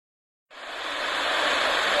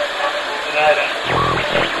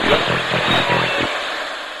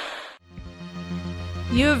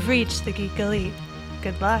You have reached the Geek Elite.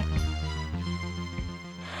 Good luck.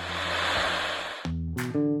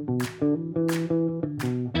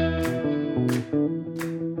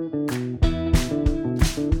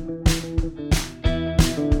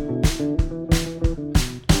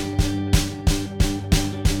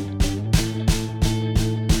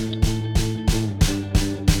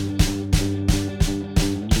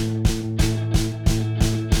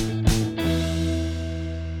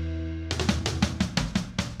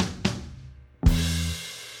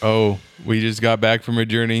 Oh, we just got back from a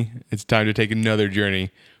journey. It's time to take another journey.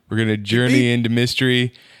 We're going to journey into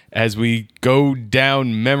mystery as we go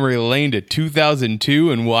down memory lane to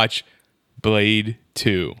 2002 and watch Blade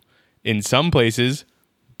 2. In some places,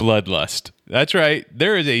 Bloodlust. That's right.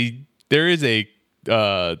 There is a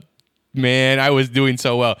man, I was doing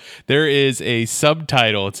so well. There is a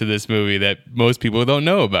subtitle to this movie that most people don't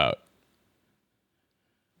know about.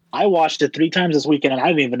 I watched it 3 times this weekend, and I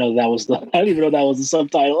didn't even know that was the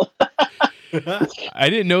subtitle. I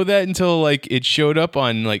didn't know that until like it showed up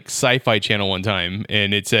on like Sci-Fi Channel one time,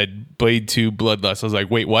 and it said Blade 2 Bloodlust. I was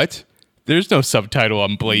like, wait, what? There's no subtitle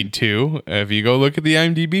on Blade 2. If you go look at the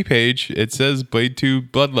IMDb page, it says Blade 2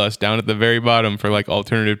 Bloodlust down at the very bottom for like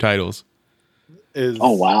alternative titles.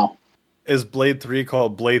 Oh wow! Is Blade 3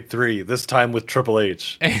 called Blade 3? This time with Triple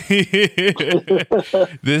H.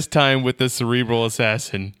 This time with the cerebral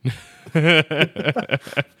assassin. Wait,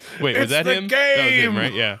 was that him? Game! That was him,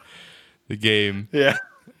 right? Yeah. The game. Yeah.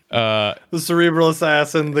 The cerebral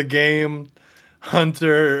assassin, the game,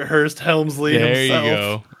 Hunter Hearst Helmsley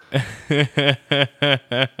himself. There you go.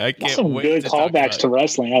 I can't That's some wait good to talk callbacks about to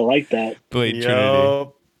wrestling. I like that. Blade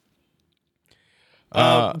Trinity.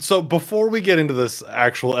 So before we get into this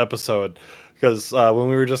actual episode, because when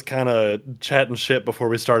we were just kind of chatting shit before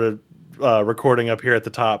we started recording up here at the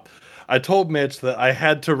top, I told Mitch that I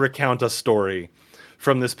had to recount a story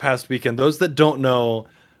from this past weekend. Those that don't know,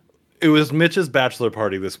 it was Mitch's bachelor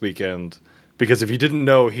party this weekend, because if you didn't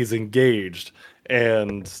know, he's engaged,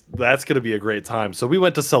 and that's going to be a great time. So we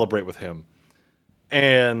went to celebrate with him,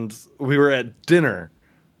 and we were at dinner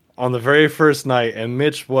on the very first night, and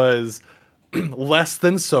Mitch was less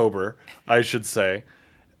than sober, I should say.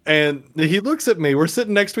 And he looks at me. We're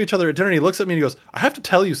sitting next to each other at dinner, and he looks at me and he goes, "I have to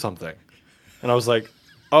tell you something." And I was like,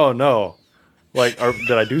 "Oh no. Like,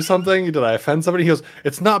 did I do something? Did I offend somebody?" He goes,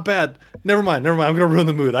 "It's not bad. Never mind. I'm going to ruin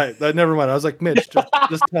the mood. Never mind." I was like, "Mitch,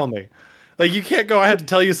 just tell me." Like, you can't go, "I have to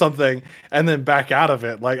tell you something," and then back out of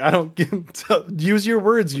it. Like, I don't use your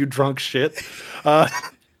words, you drunk shit.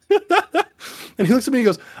 And he looks at me and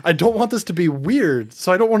he goes, "I don't want this to be weird,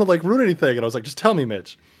 so I don't want to like ruin anything." And I was like, "Just tell me,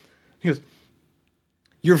 Mitch." He goes,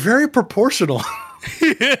 "You're very proportional."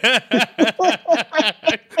 It's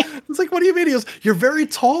like, "What do you mean?" He goes, "You're very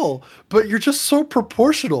tall, but you're just so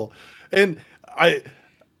proportional." And I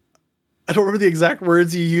don't remember the exact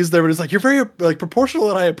words you used there, but it's like, "You're very like proportional,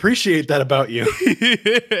 and I appreciate that about you."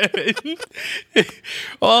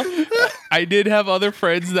 Well, I did have other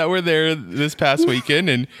friends that were there this past weekend,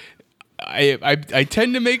 and I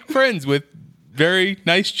tend to make friends with very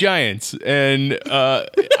nice giants, and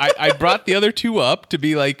I brought the other two up to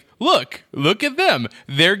be like, look at them.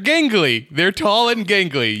 They're gangly. They're tall and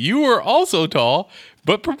gangly. You are also tall,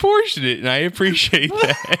 but proportionate, and I appreciate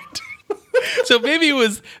that. So maybe it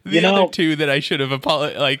was the other two that I should have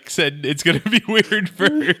said it's going to be weird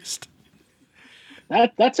first.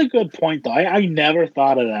 That's a good point, though. I never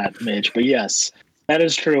thought of that, Mitch, but yes. That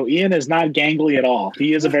is true. Ian is not gangly at all.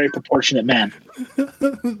 He is a very proportionate man.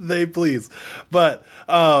 They please. But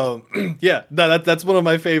yeah, that's one of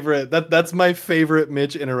my favorite. That's my favorite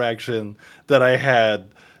Mitch interaction that I had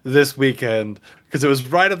this weekend, because it was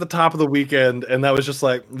right at the top of the weekend, and that was just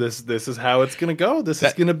like, this is how it's gonna go. This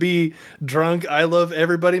is gonna be drunk, I love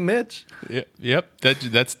everybody Mitch. Yep.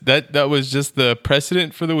 That was just the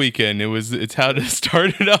precedent for the weekend. It's how to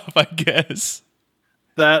start it off, I guess.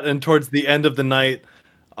 That, and towards the end of the night,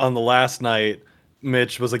 on the last night,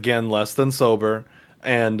 Mitch was again less than sober,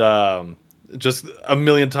 and just a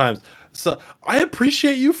million times. So I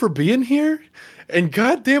appreciate you for being here, and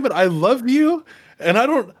God damn it, I love you, and I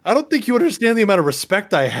don't think you understand the amount of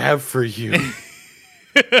respect I have for you.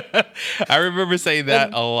 I remember saying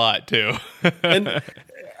that a lot too. And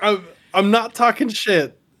I'm not talking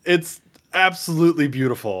shit. It's absolutely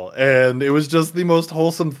beautiful, and it was just the most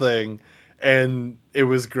wholesome thing. And it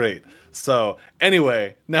was great. So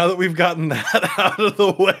anyway, now that we've gotten that out of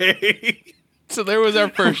the way. So there was our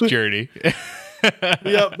first journey.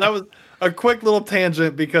 Yep, that was a quick little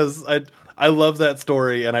tangent because I love that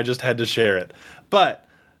story and I just had to share it. But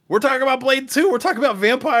We're talking about Blade 2. We're talking about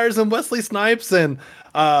vampires and Wesley Snipes and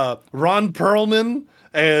Ron Perlman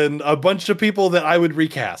and a bunch of people that I would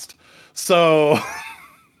recast. So,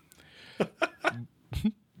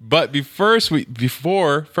 but before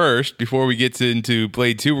we get into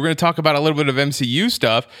Blade 2, we're going to talk about a little bit of MCU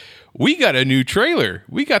stuff. We got a new trailer.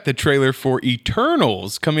 We got the trailer for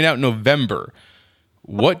Eternals coming out in November.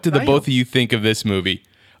 What do the both of you think of this movie?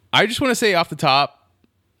 I just want to say off the top,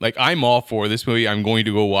 like, I'm all for this movie. I'm going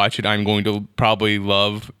to go watch it. I'm going to probably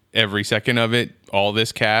love every second of it, all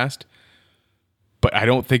this cast. But I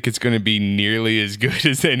don't think it's going to be nearly as good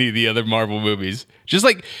as any of the other Marvel movies. Just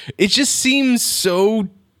like, it just seems so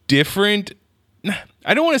different.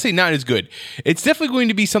 I don't want to say not as good. It's definitely going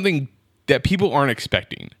to be something that people aren't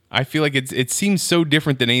expecting. I feel like it seems so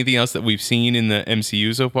different than anything else that we've seen in the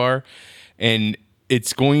MCU so far. And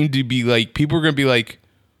it's going to be like, people are going to be like,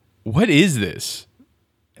 what is this?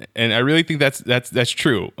 And I really think that's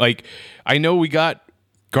true. Like, I know we got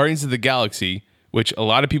Guardians of the Galaxy, which a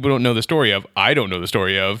lot of people don't know the story of. I don't know the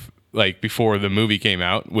story of, like, before the movie came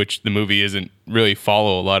out, which the movie isn't really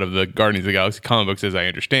follow a lot of the Guardians of the Galaxy comic books, as I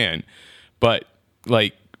understand. But,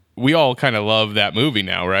 like, we all kind of love that movie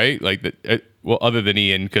now, right? Like, well, other than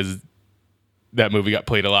Ian, because that movie got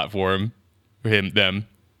played a lot for them.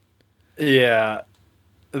 Yeah,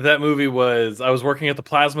 that movie was. I was working at the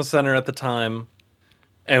Plasma Center at the time,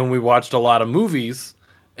 and we watched a lot of movies.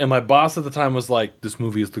 And my boss at the time was like, "This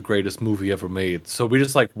movie is the greatest movie ever made." So we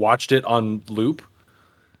just like watched it on loop,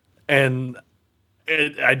 and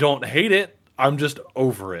I don't hate it. I'm just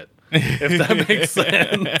over it. If that makes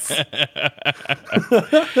sense.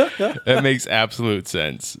 That makes absolute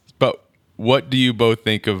sense. But what do you both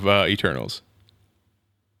think of Eternals?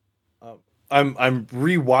 I'm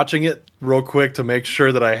rewatching it real quick to make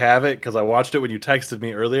sure that I have it, because I watched it when you texted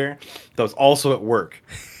me earlier. That was also at work.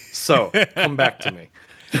 So come back to me.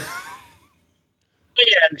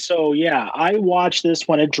 And so, yeah, I watched this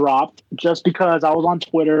when it dropped just because I was on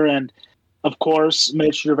Twitter, and of course,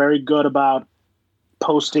 Mitch, you're very good about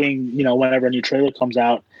posting, whenever a new trailer comes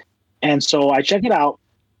out. And so I check it out,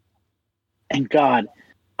 and God,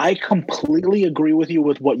 I completely agree with you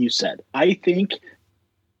with what you said. I think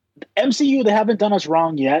MCU, they haven't done us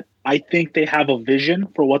wrong yet. I think they have a vision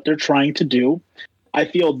for what they're trying to do. I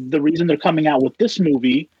feel the reason they're coming out with this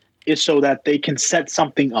movie is so that they can set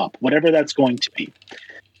something up, whatever that's going to be.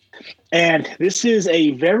 And this is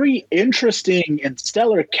a very interesting and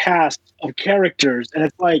stellar cast of characters. And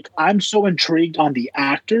it's like, I'm so intrigued on the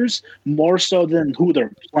actors more so than who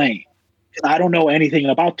they're playing. I don't know anything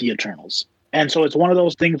about the Eternals. And so it's one of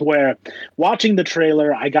those things where watching the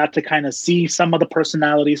trailer, I got to kind of see some of the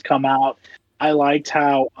personalities come out. I liked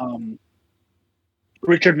how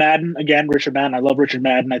Richard Madden, I love Richard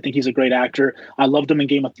Madden. I think he's a great actor. I loved him in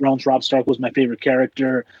Game of Thrones. Robb Stark was my favorite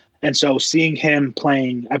character. And so seeing him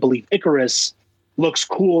playing, I believe, Icarus looks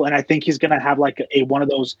cool. And I think he's going to have like one of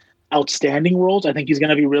those outstanding roles. I think he's going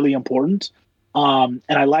to be really important. And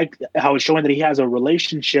I like how it's showing that he has a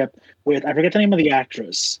relationship with, I forget the name of the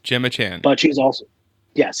actress. Gemma Chan. But she's also,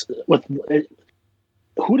 yes.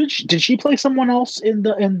 Who did she play someone else in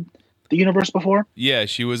the universe before? Yeah,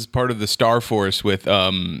 she was part of the Star Force with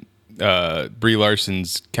Brie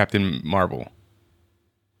Larson's Captain Marvel.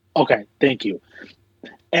 Okay, thank you.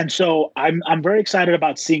 And so I'm very excited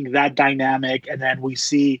about seeing that dynamic, and then we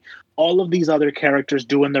see all of these other characters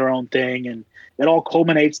doing their own thing, and it all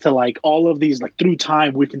culminates to like all of these, like through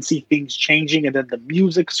time we can see things changing, and then the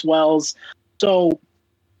music swells. So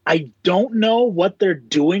I don't know what they're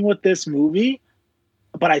doing with this movie,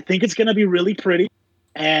 but I think it's going to be really pretty.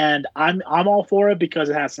 And I'm all for it because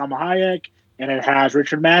it has Salma Hayek, and it has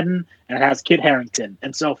Richard Madden, and it has Kit Harington.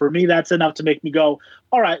 And so for me, that's enough to make me go,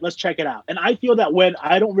 all right, let's check it out. And I feel that when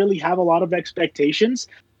I don't really have a lot of expectations,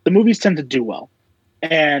 the movies tend to do well.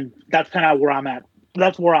 And that's kind of where I'm at.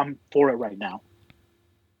 That's where I'm for it right now.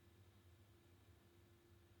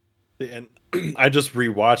 And I just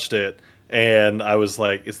rewatched it, and I was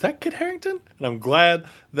like, is that Kit Harington? And I'm glad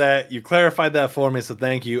that you clarified that for me, so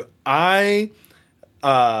thank you. I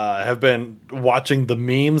have been watching the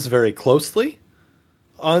memes very closely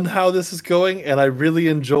on how this is going, and I really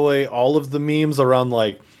enjoy all of the memes around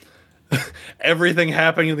like everything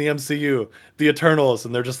happening in the MCU, the Eternals,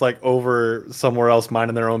 and they're just like over somewhere else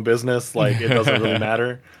minding their own business, like it doesn't really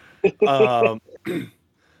matter.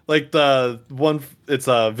 Like the one, it's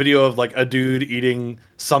a video of like a dude eating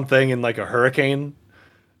something in like a hurricane.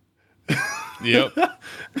 Yep.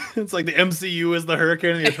 It's like the MCU is the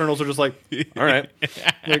hurricane, and the Eternals are just like, all right,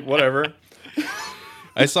 like whatever.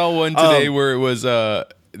 I saw one today where it was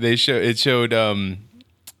it showed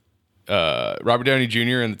Robert Downey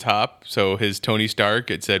Jr. in the top. So his Tony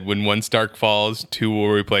Stark, it said when one Stark falls, two will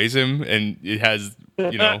replace him, and it has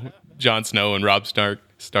Jon Snow and Rob Stark.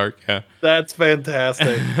 Yeah, That's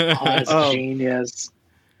fantastic. Oh, that's genius.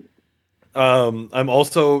 I'm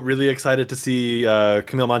also really excited to see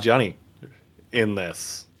Camille Mangiani in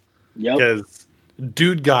this. Yep. Because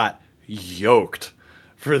dude got yoked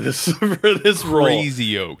for this role. crazy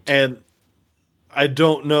yoked. And I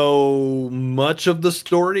don't know much of the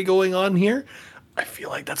story going on here. I feel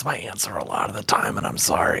like that's my answer a lot of the time, and I'm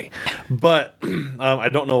sorry. But I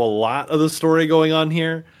don't know a lot of the story going on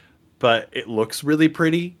here, but it looks really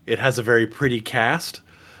pretty. It has a very pretty cast.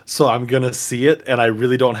 So I'm going to see it, and I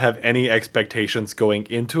really don't have any expectations going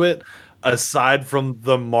into it, aside from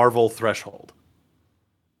the Marvel threshold.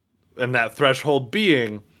 And that threshold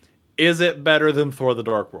being, is it better than Thor the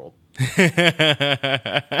Dark World?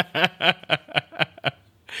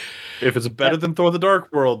 If it's better than Thor the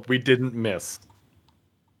Dark World, we didn't miss.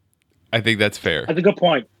 I think that's fair. That's a good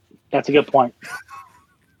point.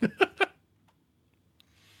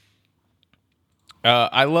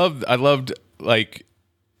 I loved like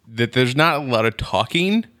that. There's not a lot of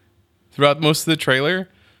talking throughout most of the trailer.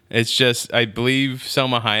 It's just, I believe,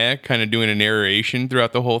 Selma Hayek kind of doing a narration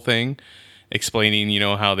throughout the whole thing, explaining,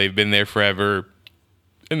 how they've been there forever,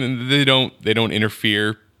 and then they don't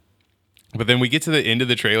interfere. But then we get to the end of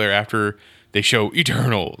the trailer after they show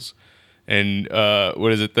Eternals, and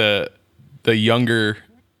what is it? The younger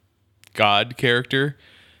God character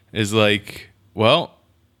is like, well,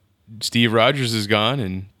 Steve Rogers is gone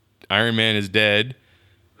and Iron Man is dead.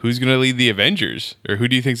 Who's going to lead the Avengers? Or who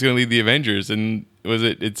do you think is going to lead the Avengers? And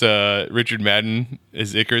it's Richard Madden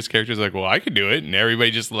as Icarus character is like, well, I could do it. And everybody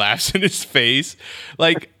just laughs in his face.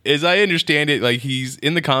 Like, as I understand it, like, he's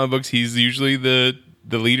in the comic books, he's usually the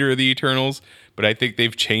leader of the Eternals, but I think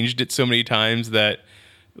they've changed it so many times that,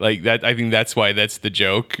 like, that, I think that's why that's the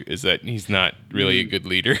joke, is that he's not really a good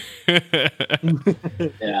leader.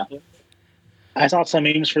 Yeah. I saw some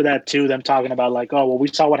memes for that too, them talking about like, oh, well, we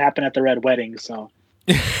saw what happened at the Red Wedding, so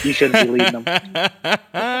you shouldn't be leading them.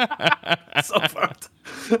 So fucked.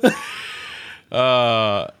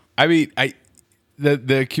 I mean, the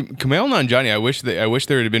Kumail Nanjiani, I wish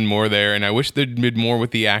there had been more there, and I wish there'd been more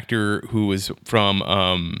with the actor who was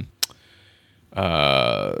from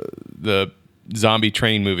the zombie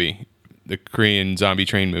train movie, the Korean zombie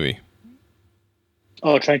train movie.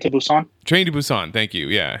 Oh, Train to Busan? Train to Busan, thank you.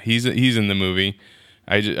 Yeah, he's in the movie.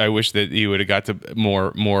 I wish that he would have got to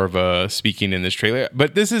more of a speaking in this trailer.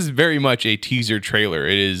 But this is very much a teaser trailer.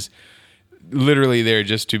 It is literally there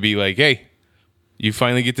just to be like, hey, you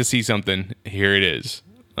finally get to see something. Here it is.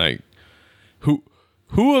 Like, who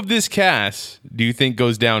of this cast do you think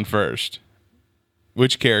goes down first?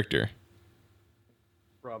 Which character?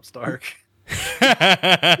 Rob Stark.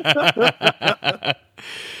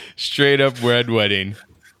 Straight up Red Wedding.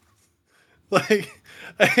 Like,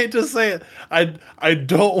 I hate to say it, I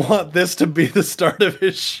don't want this to be the start of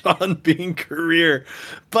his Sean Bean career,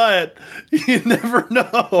 but you never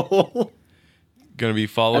know. Gonna be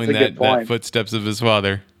following that footsteps of his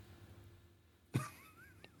father.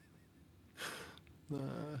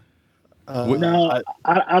 No,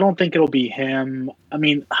 I don't think it'll be him. I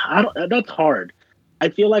mean, that's hard. I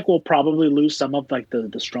feel like we'll probably lose some of like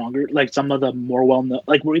the stronger, like some of the more well-known.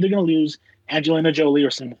 Like, we're either going to lose Angelina Jolie or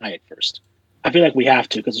Salma Hayek first. I feel like we have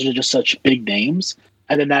to, because they're just such big names,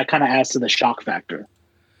 and then that kind of adds to the shock factor.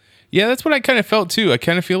 Yeah, that's what I kind of felt too. I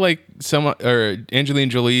kind of feel like Angelina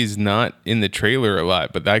Jolie is not in the trailer a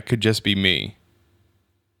lot, but that could just be me.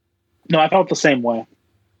 No, I felt the same way.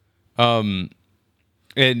 And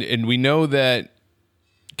we know that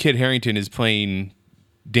Kit Harington is playing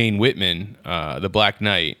Dane Whitman, the Black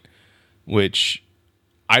Knight, which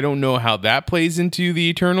I don't know how that plays into the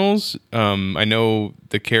Eternals. I know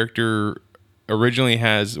the character originally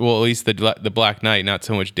has, well, at least the Black Knight, not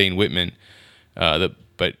so much Dane Whitman,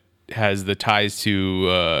 but has the ties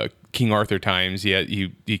to King Arthur times.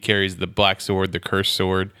 He carries the black sword, the cursed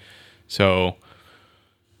sword. So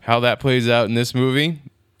how that plays out in this movie,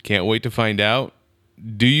 can't wait to find out.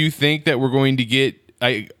 Do you think that we're going to get,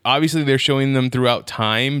 obviously they're showing them throughout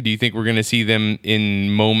time. Do you think we're going to see them in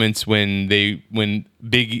moments when big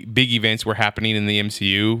events were happening in the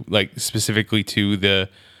MCU, like specifically to the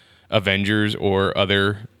Avengers or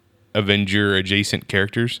other Avenger adjacent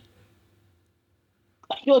characters?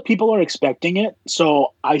 I feel like people are expecting it,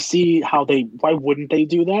 so I see why wouldn't they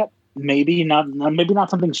do that? Maybe not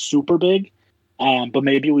something super big, but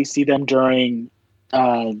maybe we see them during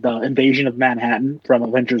the invasion of Manhattan from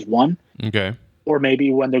Avengers 1. Okay. Or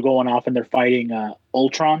maybe when they're going off and they're fighting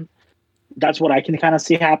Ultron. That's what I can kind of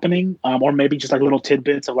see happening, or maybe just like little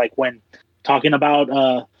tidbits of like when talking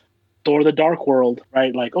about Thor: The Dark World,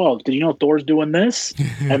 right? Like, oh, did you know Thor's doing this?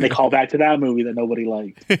 And they call back to that movie that nobody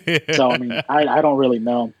liked. So I mean, I don't really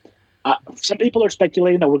know. Some people are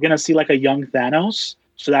speculating that we're gonna see like a young Thanos,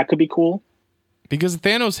 so that could be cool. Because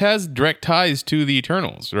Thanos has direct ties to the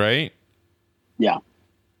Eternals, right? Yeah.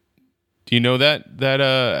 Do you know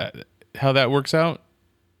that how that works out?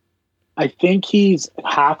 I think he's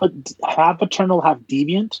half Eternal, half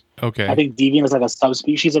Deviant. Okay. I think Deviant is like a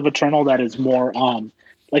subspecies of Eternal that is more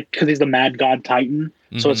like because he's the Mad God Titan,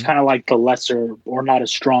 so it's kind of like the lesser or not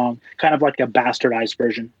as strong, kind of like a bastardized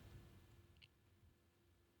version.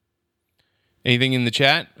 Anything in the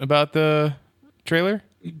chat about the trailer?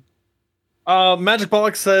 Magic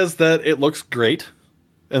Bollock says that it looks great,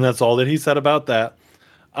 and that's all that he said about that.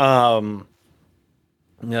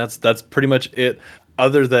 That's pretty much it.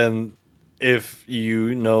 Other than, if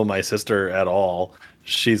you know my sister at all,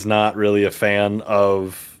 she's not really a fan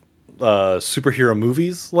of superhero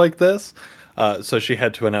movies like this. So she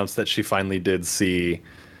had to announce that she finally did see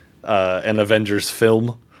an Avengers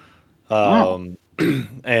film.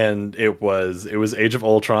 And it was Age of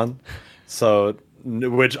Ultron. So,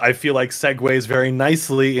 which I feel like segues very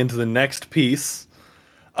nicely into the next piece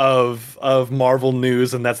of Marvel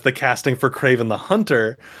news, and that's the casting for Kraven the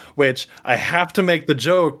Hunter, which I have to make the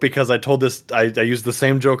joke because I told this, I used the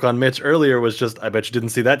same joke on Mitch earlier, was just, I bet you didn't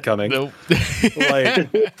see that coming. Nope. Like,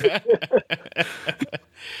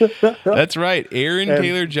 that's right. Aaron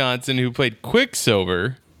Taylor Johnson, who played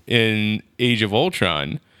Quicksilver in Age of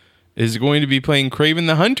Ultron, is going to be playing Kraven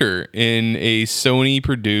the Hunter in a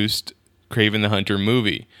Sony-produced Kraven the Hunter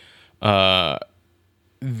movie.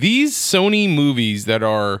 These Sony movies that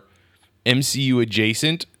are MCU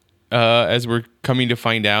adjacent, as we're coming to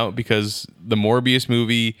find out, because the Morbius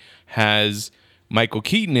movie has Michael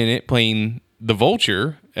Keaton in it playing the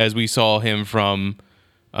Vulture, as we saw him from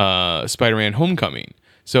Spider-Man Homecoming.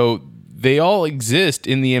 So they all exist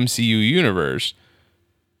in the MCU universe,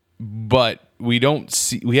 but we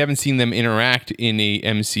haven't seen them interact in a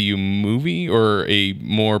MCU movie, or a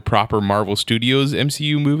more proper Marvel Studios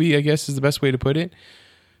MCU movie, I guess is the best way to put it.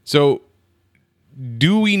 So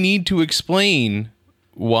do we need to explain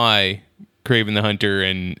why Kraven the Hunter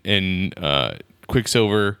and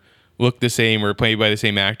Quicksilver look the same or played by the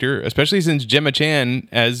same actor, especially since Gemma Chan,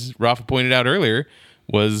 as Rafa pointed out earlier,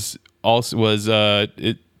 is going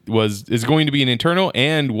to be an Eternal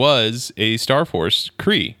and was a Star Force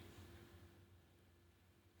Kree.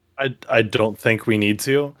 I don't think we need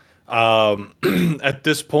to. At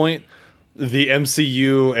this point, the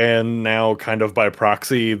MCU, and now kind of by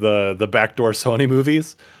proxy the backdoor Sony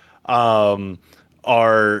movies,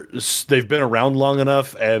 they've been around long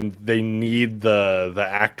enough, and they need the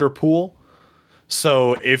actor pool.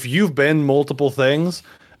 So if you've been multiple things,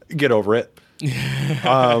 get over it.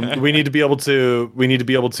 We need to be able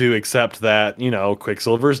to accept that,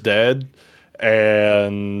 Quicksilver's dead,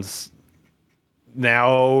 and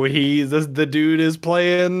now the dude is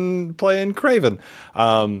playing Kraven.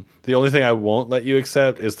 The only thing I won't let you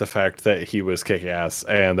accept is the fact that he was kick ass,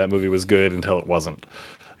 and that movie was good until it wasn't.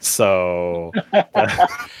 So,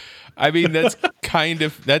 I mean, that's kind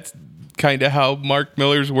of how Mark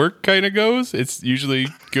Miller's work kind of goes. It's usually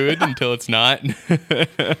good until it's not.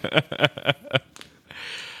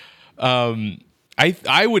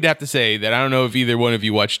 I would have to say that I don't know if either one of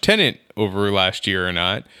you watched Tenet over last year or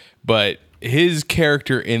not, but his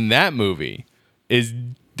character in that movie is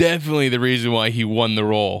definitely the reason why he won the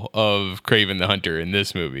role of Kraven the Hunter in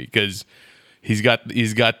this movie, because he's got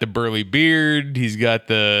the burly beard, he's got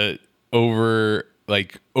the over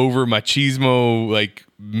machismo, like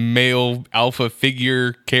male alpha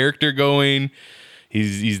figure character going.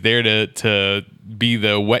 He's there to be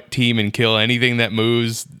the wet team and kill anything that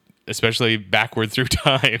moves, especially backwards through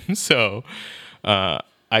time. So I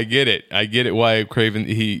get it why Kraven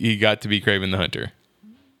he got to be Kraven the Hunter.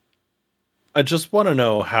 I just want to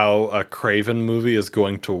know how a Kraven movie is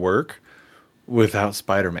going to work without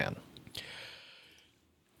Spider-Man.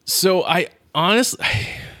 So I honestly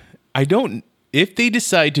don't. If they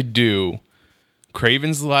decide to do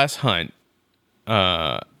Kraven's Last Hunt,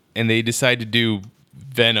 and they decide to do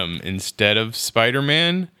Venom instead of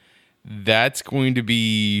Spider-Man, that's going to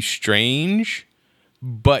be strange,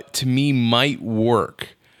 but to me might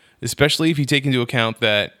work. Especially if you take into account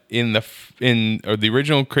that in the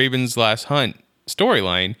original Kraven's Last Hunt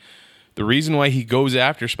storyline, the reason why he goes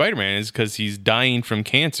after Spider-Man is because he's dying from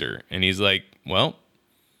cancer, and he's like, well,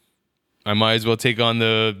 I might as well take on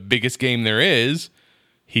the biggest game there is.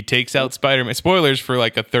 He takes out Spider-Man. Spoilers for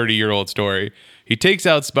like a 30-year-old story. He takes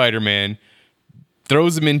out Spider-Man,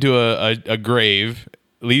 throws him into a grave,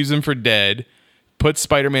 leaves him for dead, puts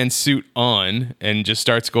Spider-Man's suit on, and just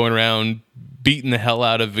starts going around beating the hell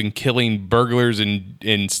out of and killing burglars and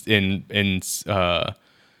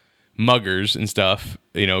muggers and stuff,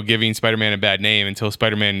 giving Spider-Man a bad name until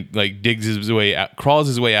Spider-Man like crawls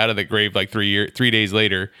his way out of the grave like 3 days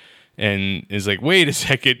later and is like, wait a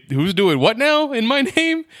second, who's doing what now in my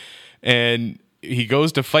name? And he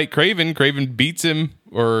goes to fight Kraven. Kraven beats him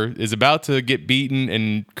or is about to get beaten,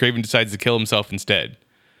 and Kraven decides to kill himself instead.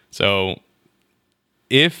 So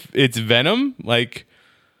if it's Venom, like,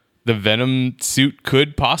 the Venom suit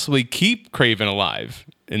could possibly keep Kraven alive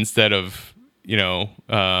instead of,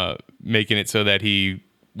 making it so that he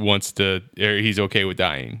wants to, or he's okay with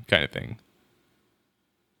dying, kind of thing.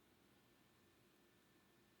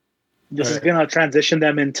 This is going to transition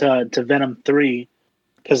them into Venom 3,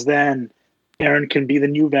 because then Aaron can be the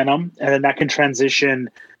new Venom, and then that can transition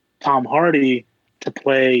Tom Hardy to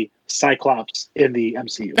play Cyclops in the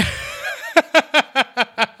MCU.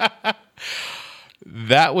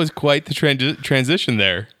 That was quite the transition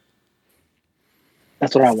there.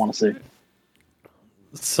 That's what I want to see.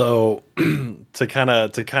 So to kind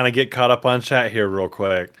of get caught up on chat here real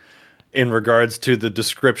quick, in regards to the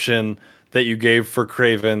description that you gave for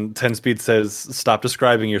Kraven, 10 Speed says, "Stop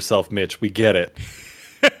describing yourself, Mitch. We get it."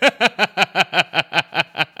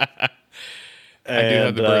 I do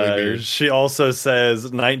have the burly beard. She also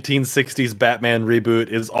says 1960s Batman reboot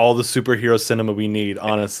is all the superhero cinema we need,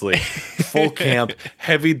 honestly. Full camp,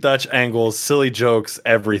 heavy Dutch angles, silly jokes,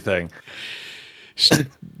 everything.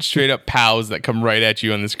 Straight up pows that come right at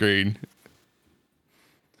you on the screen.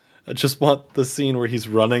 I just want the scene where he's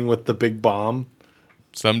running with the big bomb.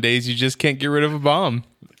 Some days you just can't get rid of a bomb.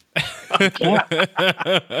 I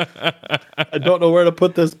don't know where to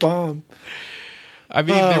put this bomb. I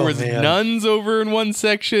mean, there was nuns over in one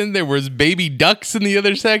section. There was baby ducks in the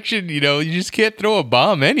other section. You just can't throw a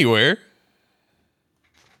bomb anywhere.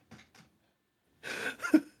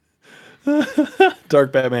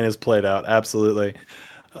 Dark Batman is played out, absolutely.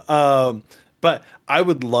 But I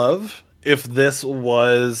would love if this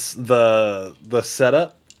was the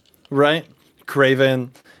setup, right?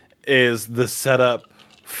 Kraven is the setup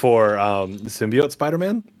for symbiote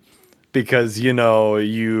Spider-Man. Because, you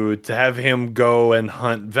to have him go and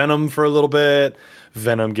hunt Venom for a little bit,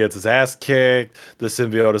 Venom gets his ass kicked. The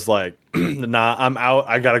symbiote is like, nah, I'm out.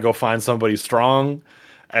 I got to go find somebody strong.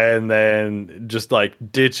 And then just like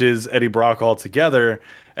ditches Eddie Brock altogether.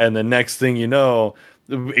 And the next thing you know,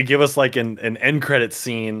 it give us like an end credit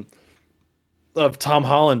scene of Tom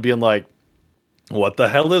Holland being like, what the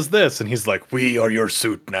hell is this? And he's like, we are your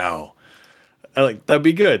suit now. That'd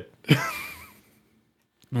be good.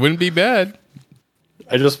 Wouldn't be bad.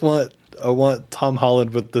 I want Tom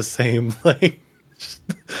Holland with the same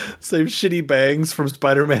same shitty bangs from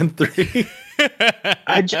Spider-Man 3.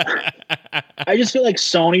 I just feel like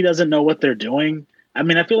Sony doesn't know what they're doing. I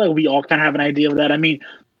mean, I feel like we all kind of have an idea of that. I mean,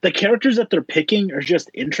 the characters that they're picking are just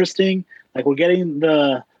interesting. Like, we're getting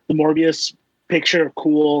the Morbius picture,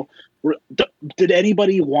 cool. Did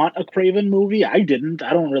anybody want a Kraven movie? I didn't.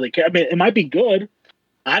 I don't really care. I mean, it might be good.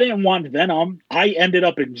 I didn't want Venom. I ended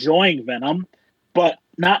up enjoying Venom, but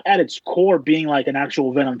not at its core being like an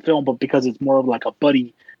actual Venom film, but because it's more of like a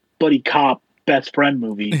buddy cop best friend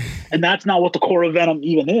movie. And that's not what the core of Venom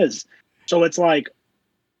even is. So it's like,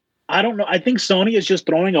 I don't know. I think Sony is just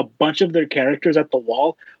throwing a bunch of their characters at the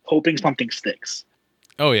wall, hoping something sticks.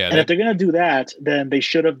 Oh, yeah. And if they're going to do that, then they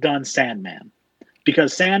should have done Sandman,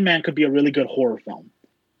 because Sandman could be a really good horror film.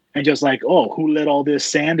 And just like, oh, who let all this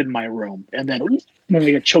sand in my room? And then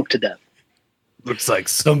we get choked to death. Looks like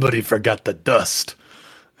somebody forgot the dust.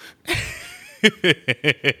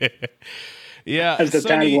 Yeah, As the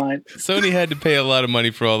tagline. Sony had to pay a lot of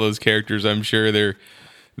money for all those characters. I'm sure they're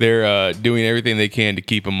doing everything they can to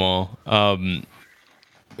keep them all.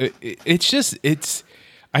 It's.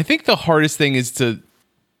 I think the hardest thing is to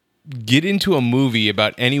get into a movie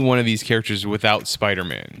about any one of these characters without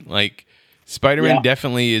Spider-Man. Like, Spider-Man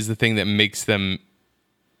definitely is the thing that makes them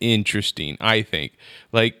interesting, I think.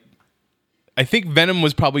 Like, I think Venom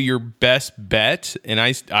was probably your best bet, and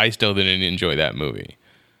I still didn't enjoy that movie.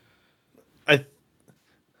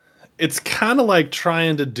 It's kind of like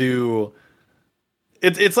trying to do...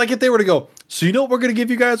 It's like if they were to go, so you know what we're going to give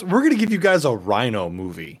you guys? We're going to give you guys a Rhino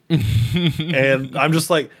movie. And I'm just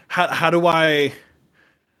like, how do I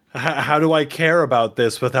care about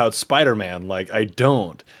this without Spider-Man? Like, I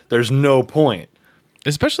don't. There's no point.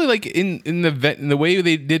 Especially like in the way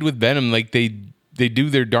they did with Venom, like they do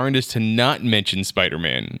their darndest to not mention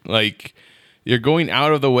Spider-Man. Like, you're going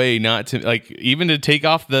out of the way not to, like, even to take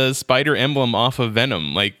off the spider emblem off of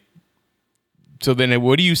Venom. Like, So then,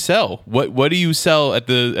 what do you sell? What do you sell at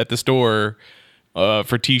the store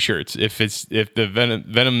for T-shirts? If the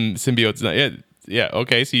Venom symbiote's not yeah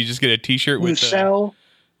okay. So you just get a T-shirt with you sell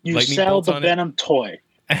the Venom toy.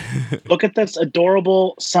 Look at this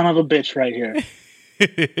adorable son of a bitch right here.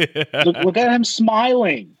 look at him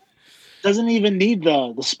smiling. Doesn't even need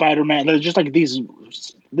the Spider-Man. They're just like these.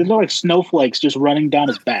 They look like snowflakes just running down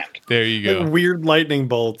his back. There you go. Like weird lightning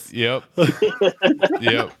bolts. Yep.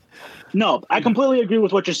 Yep. No, I completely agree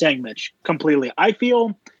with what you're saying, Mitch. Completely. I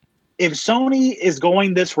feel if Sony is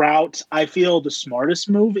going this route, I feel the smartest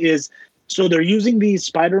move is so they're using these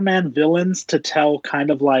Spider-Man villains to tell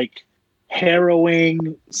kind of like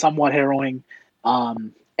somewhat harrowing,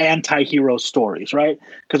 anti-hero stories, right?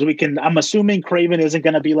 Because I'm assuming Kraven isn't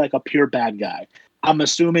going to be like a pure bad guy. I'm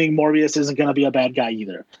assuming Morbius isn't going to be a bad guy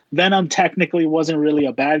either. Venom technically wasn't really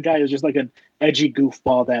a bad guy. It was just like an edgy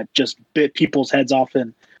goofball that just bit people's heads off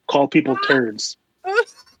and called people turds.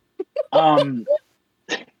 You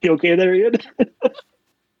okay there, Ian? An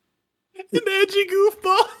edgy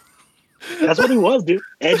goofball. That's what he was, dude.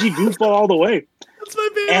 Edgy goofball all the way. That's my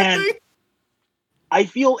favorite thing. I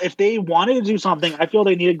feel if they wanted to do something, I feel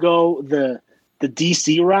they need to go the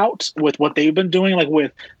DC route with what they've been doing, like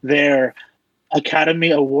with their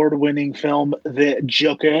Academy Award-winning film, The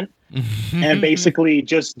Joker, and basically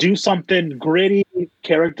just do something gritty,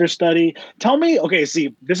 character study. Tell me, okay,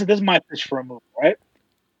 see, this is my pitch for a movie, right?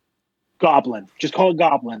 Goblin. Just call it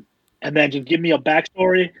Goblin. And then just give me a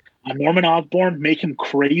backstory on Norman Osborn, make him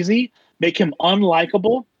crazy, make him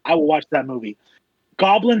unlikable. I will watch that movie.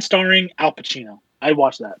 Goblin starring Al Pacino. I'd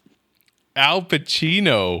watch that. Al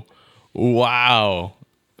Pacino. Wow.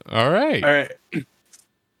 All right.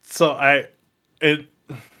 So I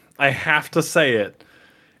have to say it.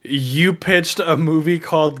 You pitched a movie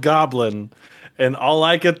called Goblin, and all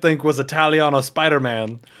I could think was Italiano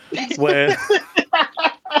Spider-Man. When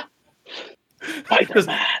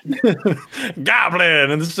Spider-Man.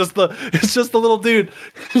 Goblin, and it's just the little dude.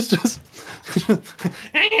 It's just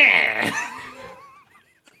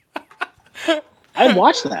I'd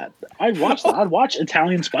watch that. I'd watch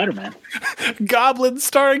Italian Spider-Man. Goblin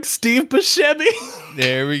starring Steve Buscemi.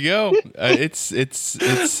 There we go. It's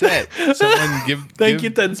set. Someone give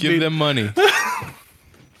them money.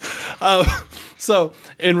 So,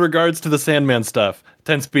 in regards to the Sandman stuff,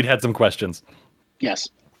 10 Speed had some questions. Yes.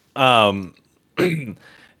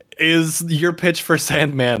 Is your pitch for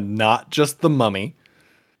Sandman not just the Mummy?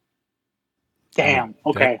 Damn.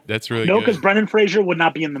 Okay. That's really no, good. because Brendan Fraser would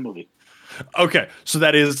not be in the movie. Okay, so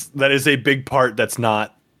that is a big part. That's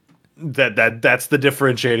not that's the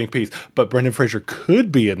differentiating piece. But Brendan Fraser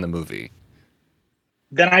could be in the movie.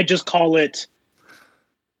 Then I just call it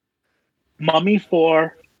Mummy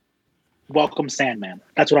 4 Welcome Sandman.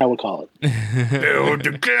 That's what I would call it.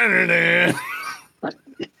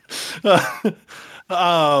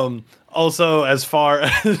 Also, as far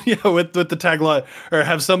as with the tagline, or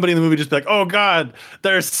have somebody in the movie just be like, "Oh God,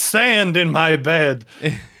 there's sand in my bed."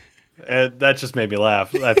 And that just made me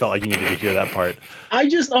laugh. I felt like you needed to hear that part. I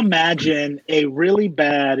just imagine a really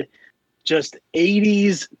bad, just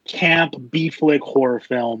 80s camp B-flick horror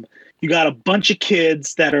film. You got a bunch of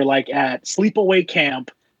kids that are like at sleepaway camp,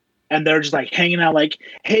 and they're just like hanging out like,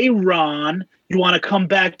 "Hey, Ron, you want to come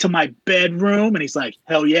back to my bedroom?" And he's like,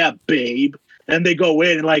 "Hell yeah, babe." And they go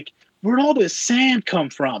in and like, "Where'd all this sand come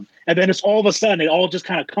from?" And then it's all of a sudden, it all just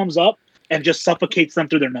kind of comes up and just suffocates them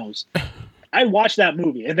through their nose. I watched that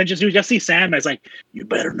movie, and then you just see Sandman. It's like, "You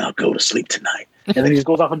better not go to sleep tonight." And then he just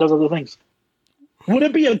goes off and does other things. Would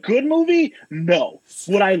it be a good movie? No.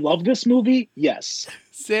 Would I love this movie? Yes.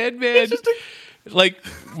 Sandman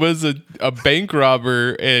was a bank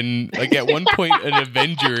robber and like at one point an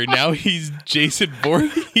Avenger. Now he's Jason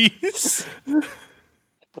Voorhees.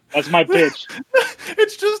 That's my pitch.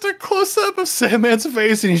 It's just a close up of Sandman's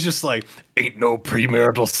face, and he's just like, "Ain't no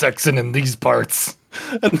premarital sexing in these parts."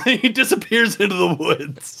 And then he disappears into the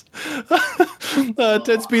woods.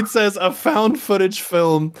 10 Speed says a found footage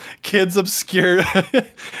film. Kids disappeared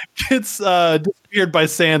by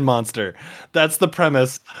sand monster. That's the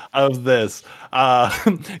premise of this.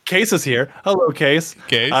 Case is here. Hello, Case.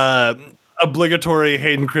 Case. Obligatory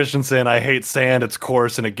Hayden Christensen. I hate sand. It's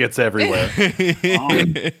coarse and it gets everywhere.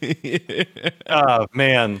 Oh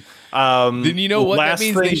man. Then you know what that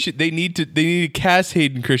means? They need to cast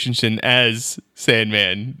Hayden Christensen as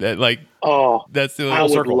Sandman. That that's the I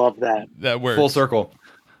would love that. That works. Full circle.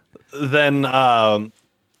 Then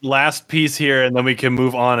last piece here, and then we can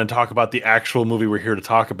move on and talk about the actual movie we're here to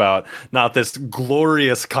talk about, not this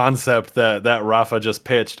glorious concept that Rafa just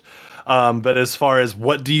pitched. But as far as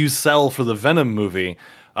what do you sell for the Venom movie,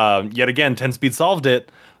 Yet again, 10 Speed solved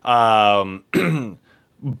it. Black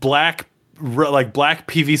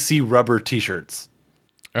PVC rubber T-shirts.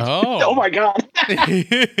 Oh my god!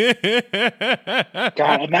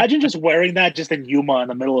 God, imagine just wearing that just in Yuma in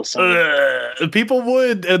the middle of summer. People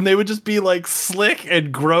would, and they would just be like slick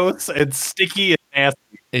and gross and sticky and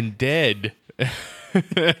nasty and dead.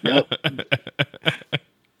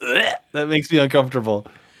 That makes me uncomfortable.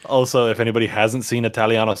 Also, if anybody hasn't seen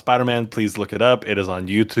Italiano Spider-Man, please look it up. It is on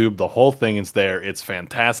YouTube. The whole thing is there. It's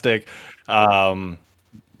fantastic.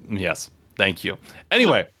 Yes, thank you.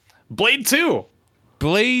 Anyway, Blade 2.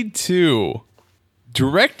 Blade 2,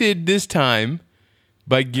 directed this time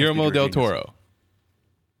by Guillermo del Toro.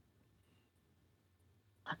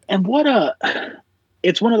 And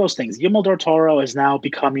it's one of those things. Guillermo del Toro has now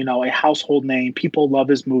become, a household name. People love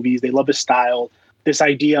his movies. They love his style. This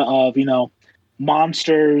idea of,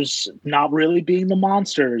 monsters not really being the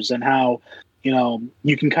monsters, and how,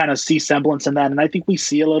 you can kind of see semblance in that. And I think we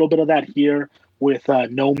see a little bit of that here with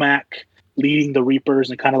Nomak leading the Reapers,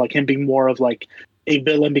 and kind of like him being more of like a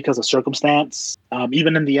villain because of circumstance.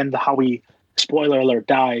 Even in the end, how he, spoiler alert,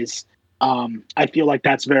 dies. I feel like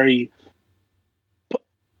that's very...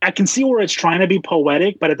 I can see where it's trying to be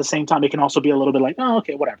poetic, but at the same time, it can also be a little bit like, oh,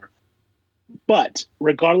 okay, whatever. But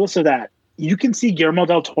regardless of that, you can see Guillermo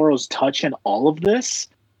del Toro's touch in all of this,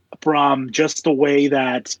 from just the way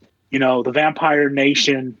that, the Vampire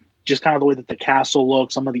Nation, just kind of the way that the castle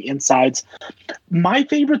looks, some of the insides. My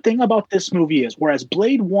favorite thing about this movie is, whereas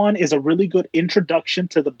Blade 1 is a really good introduction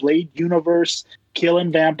to the Blade universe,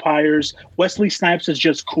 killing vampires, Wesley Snipes is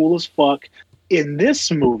just cool as fuck. In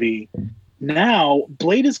this movie, now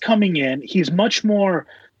Blade is coming in. He's a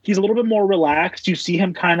little bit more relaxed. You see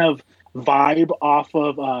him kind of vibe off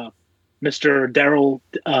of Mr. Daryl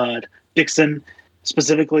Dixon,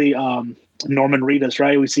 specifically Norman Reedus,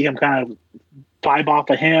 right? We see him kind of vibe off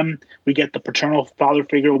of him. We get the paternal father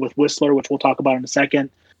figure with Whistler, which we'll talk about in a second.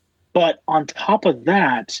 But on top of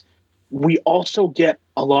that, we also get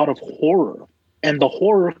a lot of horror. And the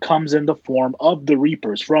horror comes in the form of the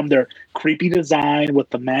Reapers, from their creepy design with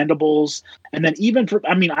the mandibles. And then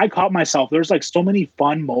I caught myself, there's like so many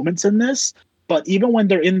fun moments in this, but even when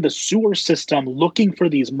they're in the sewer system looking for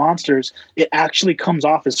these monsters, it actually comes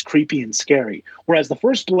off as creepy and scary. Whereas the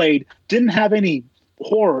first Blade didn't have any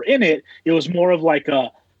horror in it. It was more of like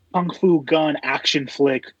a kung fu gun action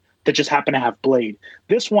flick that just happened to have Blade.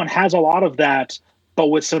 This one has a lot of that, but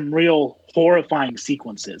with some real horrifying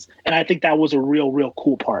sequences. And I think that was a real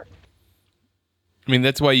cool part. I mean,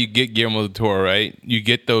 that's why you get Guillermo del Toro, right? You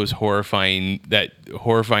get those horrifying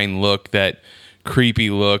look, that creepy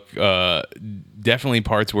look. Definitely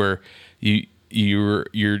parts where you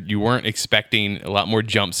weren't expecting a lot more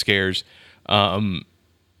jump scares. The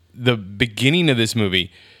beginning of this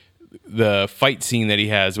movie, the fight scene that he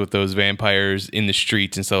has with those vampires in the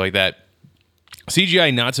streets and stuff like that,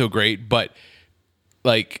 CGI not so great, but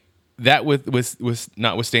like that with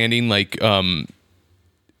notwithstanding, like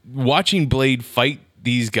watching Blade fight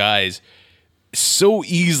these guys, so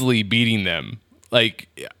easily beating them. Like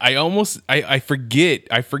I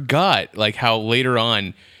forgot like how later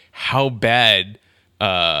on how bad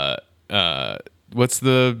what's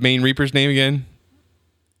the main Reaper's name again?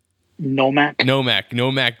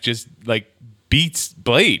 Nomak just like beats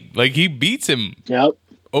Blade. Like he beats him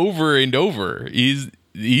over and over.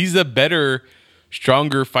 He's a better,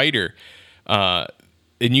 stronger fighter. And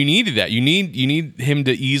you needed that. You need him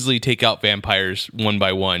to easily take out vampires one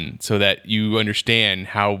by one, so that you understand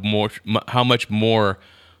how much more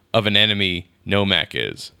of an enemy Nomak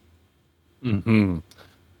is. Mm-hmm.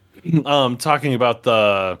 Talking about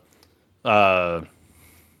the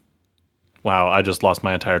wow, I just lost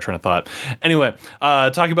my entire train of thought. Anyway,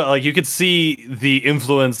 talking about, like, you could see the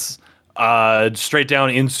influence straight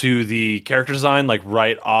down into the character design, like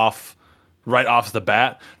right off the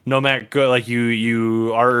bat. Nomak, like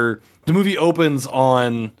you are. The movie opens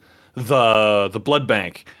on the blood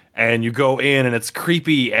bank, and you go in, and it's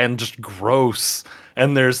creepy and just gross.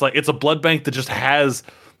 And there's like, it's a blood bank that just has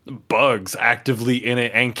bugs actively in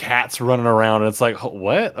it and cats running around, and it's like,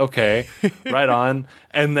 what? Okay, right on.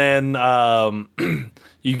 And then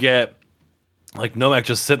you get like Nomak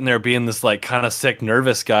just sitting there being this like kind of sick,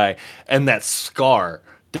 nervous guy, and that scar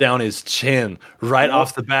down his chin right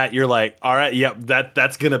off the bat, you're like, all right, yep,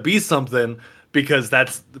 that's gonna be something, because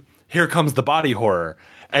here comes the body horror.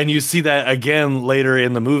 And you see that again later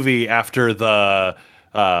in the movie after the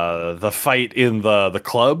fight in the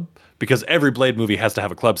club, because every Blade movie has to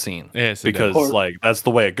have a club scene. Yes, because like that's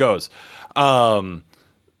the way it goes. So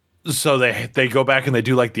they go back and they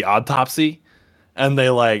do like the autopsy, and they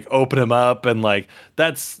like open him up, and like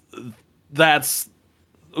that's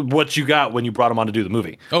what you got when you brought him on to do the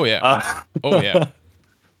movie. Oh yeah. Oh yeah.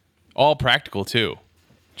 All practical too.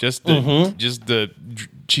 Just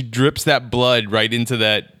she drips that blood right into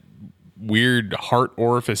that weird heart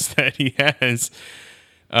orifice that he has,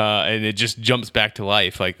 and it just jumps back to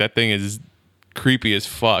life. Like that thing is creepy as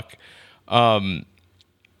fuck. I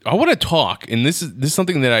want to talk, and this is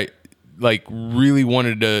something that I like really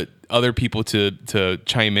wanted other people to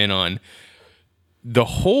chime in on. The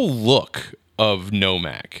whole look of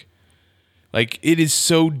Nomak, like it is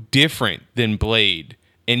so different than Blade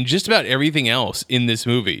and just about everything else in this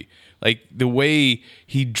movie. Like the way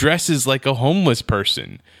he dresses like a homeless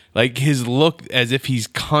person, like his look as if he's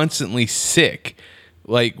constantly sick.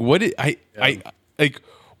 Like what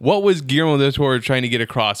was Guillermo del Toro trying to get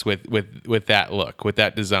across with that look, with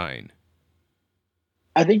that design?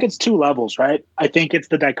 I think it's two levels, right? I think it's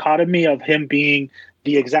the dichotomy of him being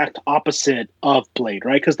the exact opposite of Blade,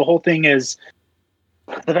 right? Because the whole thing is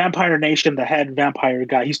the Vampire Nation, the head vampire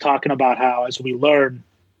guy, he's talking about how, as we learn,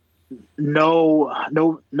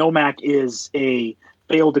 Nomak is a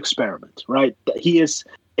failed experiment, right? He is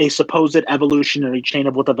a supposed evolutionary chain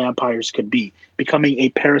of what the vampires could be, becoming a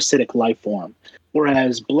parasitic life form.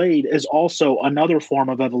 Whereas Blade is also another form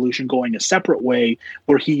of evolution going a separate way,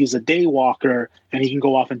 where he's a day walker and he can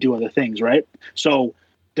go off and do other things, right? So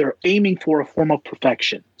they're aiming for a form of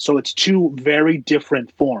perfection. So it's two very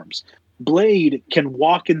different forms. Blade can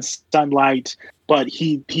walk in sunlight, but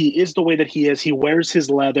he is the way that he is. He wears his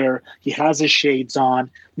leather. He has his shades on,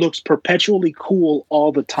 looks perpetually cool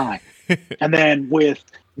all the time. And then with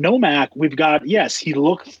Nomak, we've got, yes, he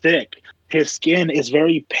looks thick. His skin is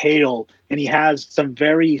very pale, and he has some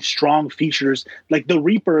very strong features. Like the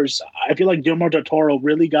Reapers, I feel like Guillermo del Toro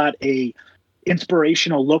really got a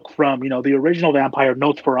inspirational look from, the original vampire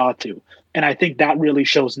Nosferatu. And I think that really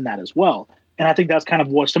shows in that as well. And I think that's kind of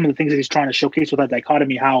what some of the things that he's trying to showcase with that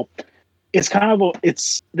dichotomy, how it's kind of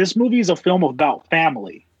this movie is a film about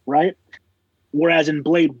family, right? Whereas in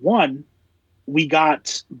Blade 1, we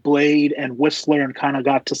got Blade and Whistler and kind of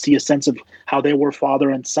got to see a sense of how they were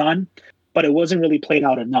father and son, but it wasn't really played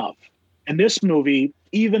out enough. In this movie,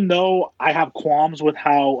 even though I have qualms with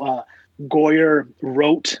how Goyer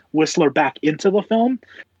wrote Whistler back into the film,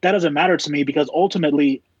 that doesn't matter to me because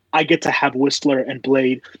ultimately I get to have Whistler and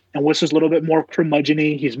Blade, and Whistler's a little bit more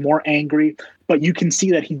curmudgeon-y, he's more angry, but you can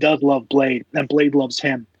see that he does love Blade, and Blade loves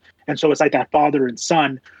him. And so it's like that father and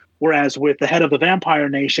son, whereas with the head of the Vampire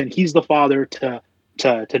Nation, he's the father to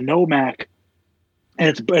Nomak,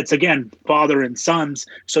 and it's again, father and sons,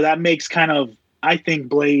 so that makes kind of, I think,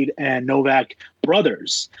 Blade and Nomak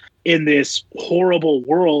brothers in this horrible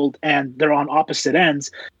world, and they're on opposite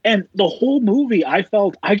ends. And the whole movie, I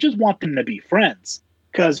felt, I just want them to be friends.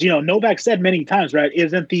 Because, Novak said many times, right,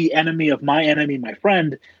 isn't the enemy of my enemy my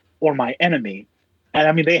friend or my enemy? And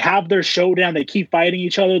I mean, they have their showdown. They keep fighting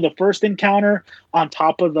each other. The first encounter on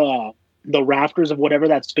top of the rafters of whatever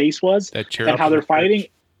that space was, and how they're fighting,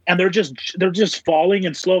 and they're just falling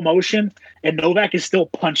in slow motion, and Novak is still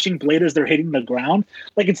punching Blade as they're hitting the ground.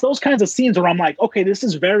 Like, it's those kinds of scenes where I'm like, okay, this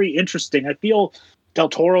is very interesting. I feel Del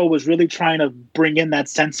Toro was really trying to bring in that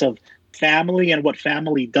sense of family and what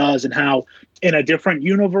family does, and how in a different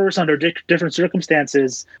universe under different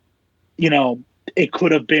circumstances, it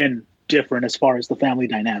could have been different as far as the family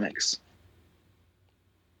dynamics.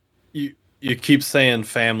 You keep saying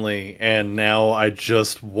family, and now I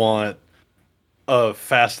just want a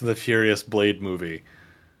Fast and the Furious Blade movie.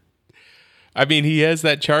 I mean, he has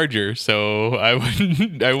that Charger, so I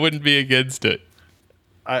wouldn't be against it.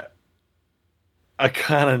 I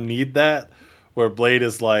kind of need that, where Blade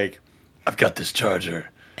is like, I've got this Charger.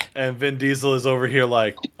 And Vin Diesel is over here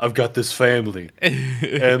like, I've got this family.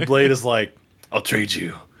 And Blade is like, I'll trade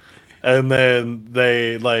you. And then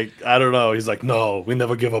they, like, I don't know. He's like, no, we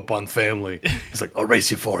never give up on family. He's like, I'll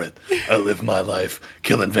race you for it. I live my life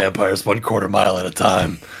killing vampires 1/4 mile at a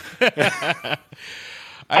time.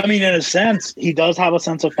 I mean, in a sense, he does have a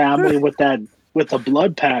sense of family with the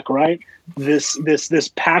Blood Pack, right? This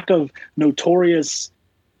pack of notorious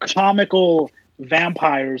comical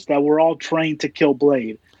vampires that were all trained to kill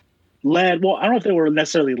Blade. I don't know if they were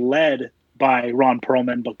necessarily led by Ron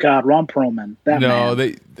Perlman, but God, Ron Perlman,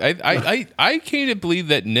 I came to believe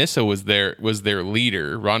that Nyssa was their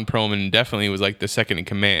leader. Ron Perlman definitely was like the second in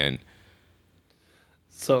command.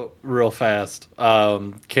 So real fast,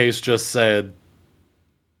 Case just said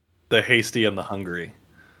the hasty and the hungry.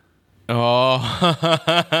 Oh,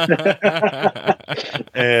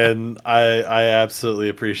 and I absolutely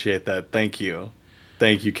appreciate that. Thank you,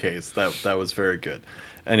 Case. That was very good.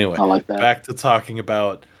 Anyway, I like that. Back to talking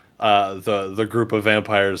about the group of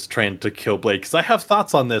vampires trained to kill Blade, because I have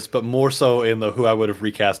thoughts on this, but more so in the who I would have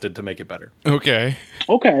recasted to make it better. Okay.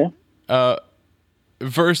 Okay.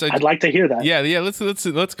 First, I'd like to hear that. Yeah.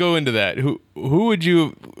 Let's go into that. Who would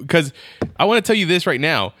you? Because I want to tell you this right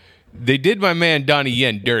now. They did my man Donnie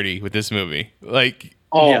Yen dirty with this movie. Like,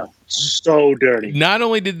 Oh, so dirty. not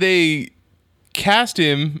only did they cast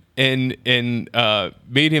him and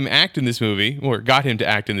made him act in this movie, or got him to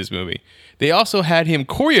act in this movie, they also had him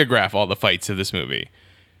choreograph all the fights of this movie,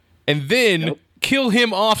 and then kill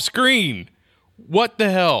him off screen. What the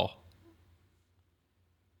hell?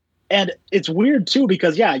 And it's weird too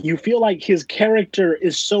because you feel like his character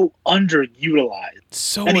is so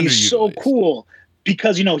underutilized. And he's so cool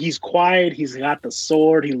because he's quiet, he's got the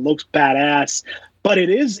sword, he looks badass. But it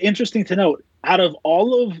is interesting to note, out of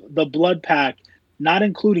all of the Blood Pack, not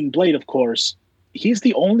including Blade, of course, he's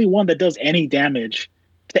the only one that does any damage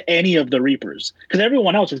to any of the Reapers. Because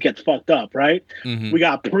everyone else just gets fucked up, right? Mm-hmm. We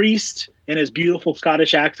got Priest in his beautiful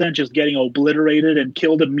Scottish accent just getting obliterated and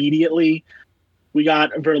killed immediately. We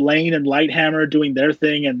got Verlaine and Lighthammer doing their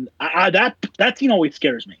thing, and that scene always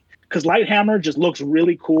scares me because Lighthammer just looks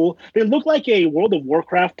really cool. They look like a World of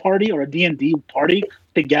Warcraft party or a D&D party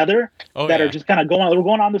together are just kind of we're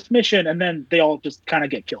going on this mission, and then they all just kind of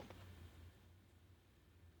get killed.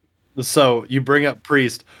 So you bring up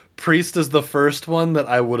Priest. Priest is the first one that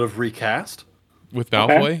I would have recast with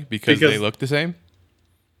Malfoy because they look the same.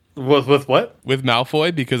 With what? With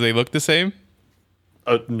Malfoy because they look the same.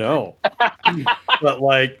 No. But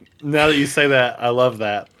like, now that you say that, I love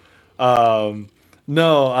that.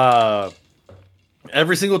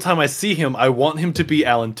 Every single time I see him, I want him to be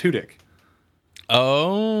Alan Tudyk.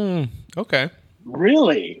 Oh, okay.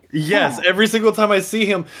 Really? Yes, every single time I see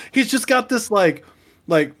him, he's just got this like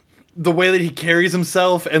the way that he carries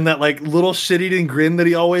himself and that like little shit-eating grin that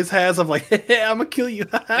he always has of like, hey, I'm gonna kill you.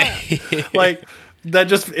 Like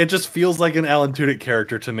it just feels like an Alan Tudyk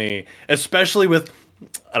character to me, especially with,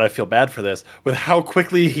 and I feel bad for this, with how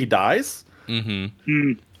quickly he dies.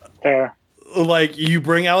 Mm-hmm. Fair. Like, you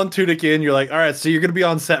bring Alan Tudyk in, you're like, all right, so you're gonna be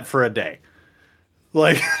on set for a day.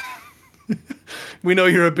 Like, we know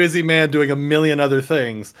you're a busy man doing a million other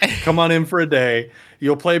things. Come on in for a day.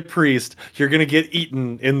 You'll play Priest. You're gonna get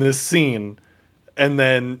eaten in this scene, and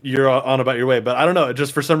then you're on about your way. But I don't know.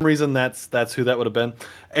 Just for some reason, that's who that would have been.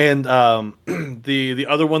 And the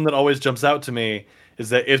other one that always jumps out to me is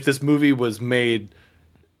that if this movie was made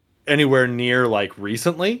anywhere near like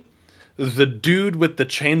recently, the dude with the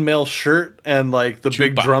chainmail shirt and like the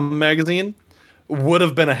big drum magazine would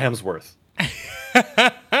have been a Hemsworth.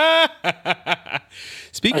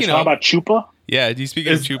 Speaking of about Chupa, do you speak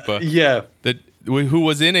of Chupa? Yeah, who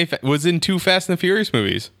was in 2 Fast and the Furious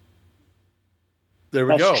movies. There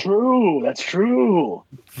we go. That's true.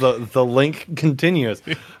 The link continues,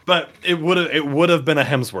 but it would have been a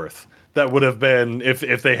Hemsworth. That would have been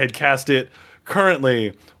if they had cast it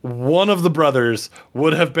currently. One of the brothers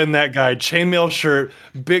would have been that guy, chainmail shirt,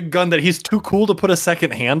 big gun that he's too cool to put a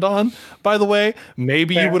second hand on. By the way,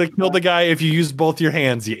 maybe you would have killed the guy if you used both your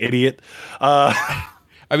hands, you idiot.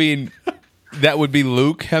 I mean, that would be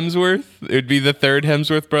Luke Hemsworth. It would be the third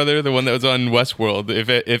Hemsworth brother, the one that was on Westworld.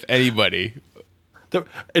 If anybody.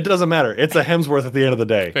 It doesn't matter. It's a Hemsworth at the end of the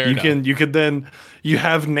day. Fair enough. You could then you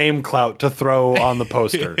have name clout to throw on the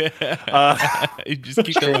poster. You just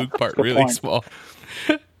keep the Luke part really small.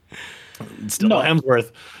 Still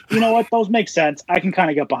Hemsworth. You know what? Those make sense. I can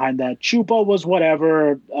kind of get behind that. Chupa was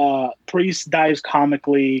whatever. Priest dies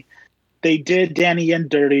comically. They did Danny Yen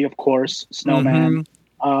dirty, of course. Snowman.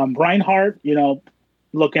 Reinhardt,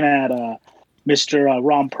 looking at Mr.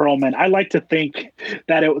 Ron Perlman. I like to think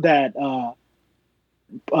that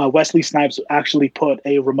Wesley Snipes actually put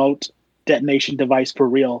a remote detonation device for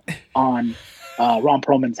real on Ron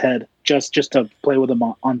Perlman's head just to play with him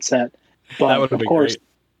on set. But of course,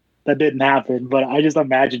 that didn't happen. But I just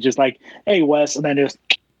imagine just like, hey, Wes, and then just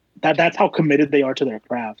that's how committed they are to their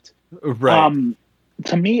craft. Right.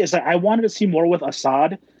 To me, is that I wanted to see more with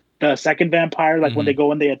Assad, the second vampire, like when they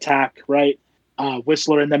go and they attack, right?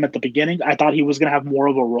 Whistler and them at the beginning. I thought he was going to have more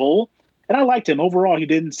of a role. And I liked him. Overall,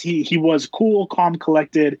 he was cool, calm,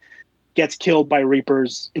 collected, gets killed by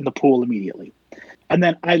Reapers in the pool immediately. And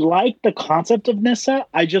then I like the concept of Nyssa.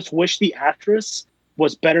 I just wish the actress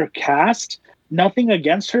was better cast. Nothing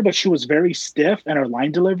against her, but she was very stiff and her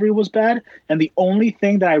line delivery was bad. And the only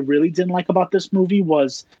thing that I really didn't like about this movie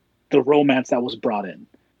was the romance that was brought in.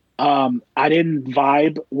 I didn't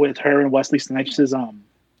vibe with her and Wesley Snipes'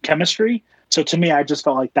 chemistry. So to me, I just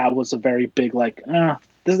felt like that was a very big,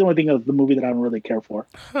 this is the only thing of the movie that I don't really care for.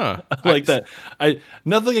 Huh. Like that.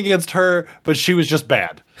 Nothing against her, but she was just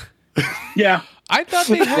bad. Yeah. I thought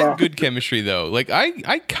they had good chemistry though. Like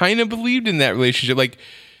I kind of believed in that relationship. Like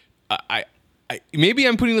I maybe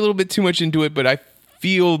I'm putting a little bit too much into it, but I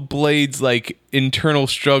feel Blade's like internal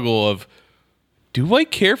struggle of, do I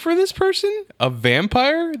care for this person? A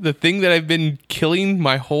vampire? The thing that I've been killing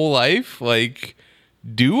my whole life? Like,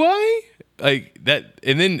 do I? Like that,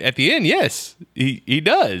 and then at the end, yes, he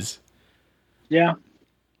does. Yeah.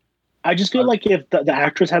 I just feel like if the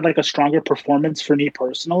actress had like a stronger performance for me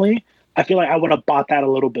personally, I feel like I would have bought that a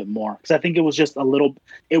little bit more. Because I think it was just a little,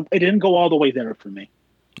 it didn't go all the way there for me.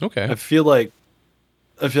 Okay. I feel like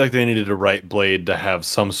they needed to write Blade to have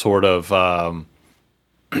some sort of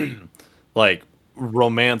like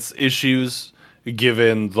romance issues,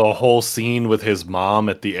 given the whole scene with his mom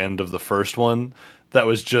at the end of the first one that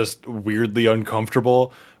was just weirdly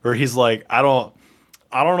uncomfortable, where he's like, I don't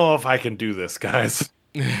know if I can do this, guys.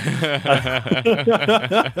 Yeah,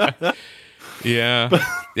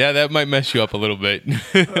 that might mess you up a little bit.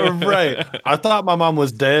 Right. I thought my mom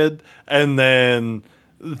was dead, and then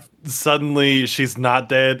suddenly she's not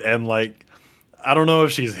dead, and like, I don't know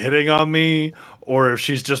if she's hitting on me or if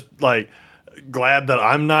she's just like glad that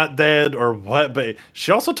I'm not dead or what, but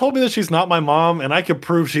she also told me that she's not my mom, and I could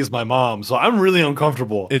prove she's my mom, so I'm really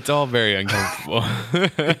uncomfortable. It's all very uncomfortable.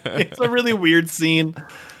 It's a really weird scene.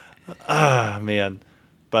 Man.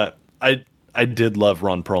 But I did love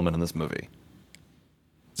Ron Perlman in this movie.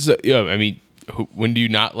 So yeah, I mean, when do you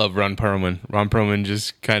not love Ron Perlman? Ron Perlman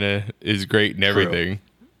just kind of is great in everything.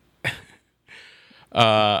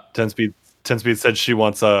 10 Speed said she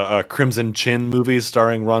wants a Crimson Chin movie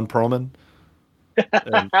starring Ron Perlman.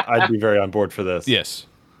 And I'd be very on board for this. Yes,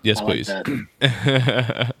 please. Like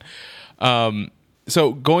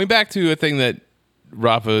So going back to a thing that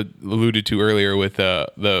Rafa alluded to earlier with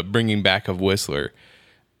the bringing back of Whistler,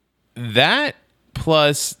 that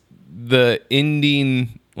plus the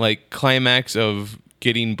ending like climax of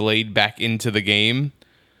getting Blade back into the game,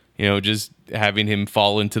 just having him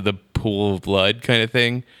fall into the pool of blood kind of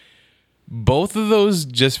thing. Both of those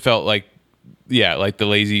just felt like the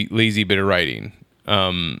lazy bit of writing.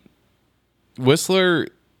 Whistler,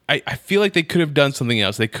 I feel like they could have done something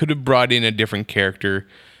else. They could have brought in a different character,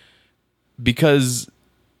 because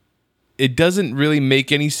it doesn't really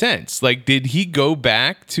make any sense. Like, did he go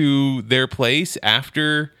back to their place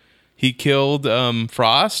after he killed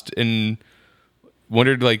Frost and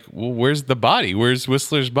wondered, like, well, where's the body? Where's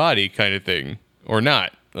Whistler's body kind of thing? Or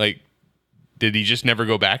not? Like, did he just never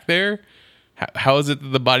go back there? How is it that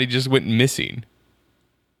the body just went missing?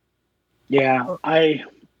 Yeah, my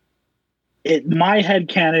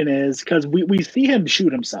headcanon is because we see him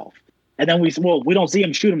shoot himself, and then we don't see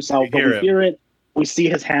him shoot himself, but we hear it. We see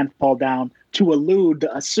his hand fall down to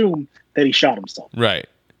assume that he shot himself. Right.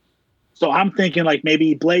 So I'm thinking like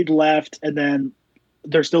maybe Blade left, and then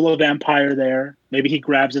there's still a vampire there. Maybe he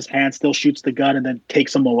grabs his hand, still shoots the gun, and then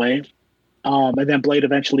takes him away. And then Blade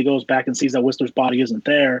eventually goes back and sees that Whistler's body isn't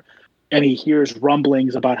there, and he hears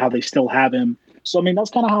rumblings about how they still have him. So, I mean, that's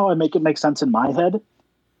kind of how I make it make sense in my head.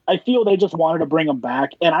 I feel they just wanted to bring him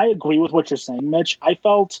back, and I agree with what you're saying, Mitch. I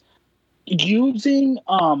felt using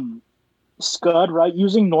Scud, right,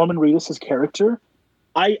 using Norman Reedus' character,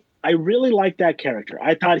 I really liked that character.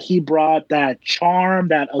 I thought he brought that charm,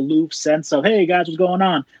 that aloof sense of, hey, guys, what's going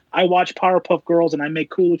on? I watch Powerpuff Girls, and I make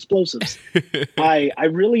cool explosives. I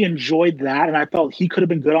really enjoyed that, and I felt he could have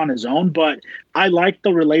been good on his own, but I liked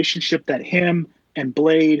the relationship that him and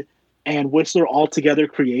Blade and Whistler all together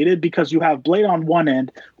created, because you have Blade on one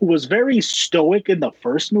end, who was very stoic in the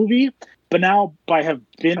first movie, but now by have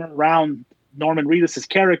been around Norman Reedus'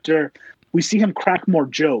 character, we see him crack more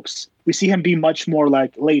jokes. We see him be much more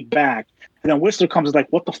like laid back. And then Whistler comes and is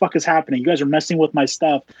like, what the fuck is happening? You guys are messing with my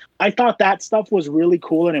stuff. I thought that stuff was really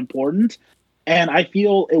cool and important. And I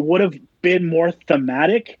feel it would have been more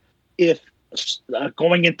thematic if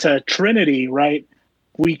going into Trinity, right,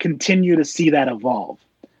 we continue to see that evolve.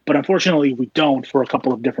 But unfortunately, we don't, for a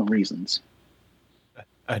couple of different reasons.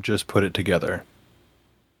 I just put it together.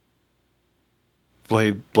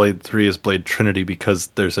 Blade 3 is Blade Trinity because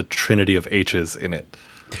there's a trinity of H's in it.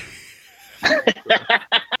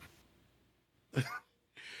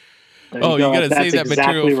 You gotta save that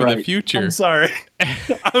material for the future. I'm sorry.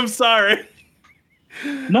 I'm sorry.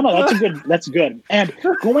 No, that's good. And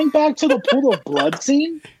going back to the pool of blood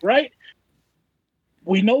scene, right?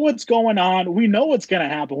 We know what's going on. We know what's going to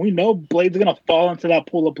happen. We know Blade's going to fall into that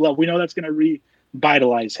pool of blood. We know that's going to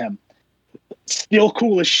revitalize him. Still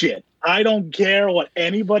cool as shit. I don't care what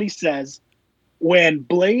anybody says. When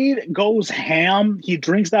Blade goes ham, he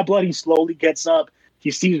drinks that blood. He slowly gets up. He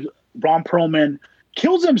sees Ron Perlman,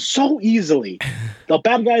 kills him so easily. The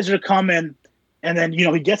bad guys are coming. And then,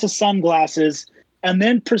 he gets his sunglasses. and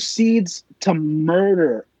then proceeds to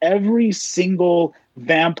murder every single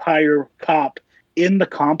vampire cop in the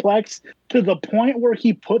complex to the point where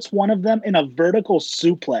he puts one of them in a vertical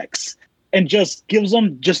suplex and just gives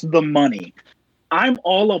them just the money. I'm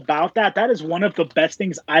all about that. That is one of the best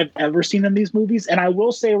things I've ever seen in these movies. And I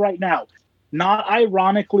will say right now, not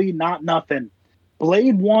ironically, not nothing,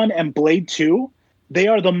 Blade 1 and Blade 2, they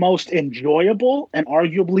are the most enjoyable and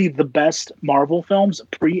arguably the best Marvel films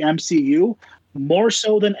pre-MCU, more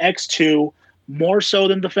so than X2, more so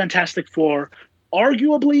than the Fantastic Four,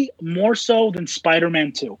 arguably more so than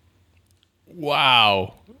Spider-Man 2.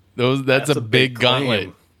 Wow. That's a big gauntlet.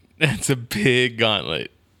 claim. That's a big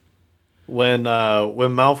gauntlet. When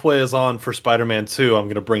Malfoy is on for Spider-Man 2, I'm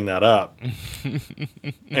gonna bring that up.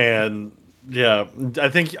 And yeah, I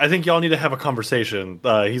think y'all need to have a conversation.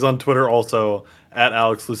 He's on Twitter also at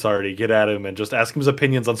Alex Lusardi. Get at him and just ask him his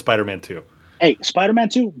opinions on Spider-Man 2. Hey, Spider-Man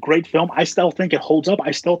 2, great film. I still think it holds up.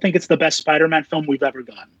 I still think it's the best Spider-Man film we've ever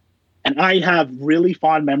gotten. And I have really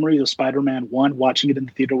fond memories of Spider-Man 1, watching it in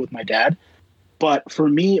the theater with my dad. But for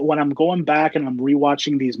me, when I'm going back and I'm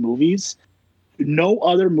rewatching these movies, no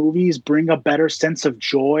other movies bring a better sense of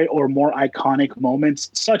joy or more iconic moments,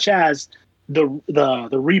 such as the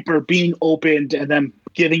Reaper being opened and then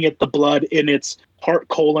giving it the blood in its heart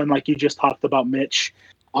colon, like you just talked about, Mitch.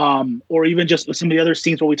 Or even just some of the other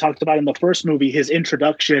scenes where we talked about in the first movie, his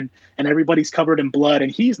introduction and everybody's covered in blood and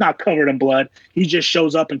he's not covered in blood. He just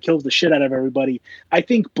shows up and kills the shit out of everybody. I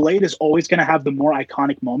think Blade is always going to have the more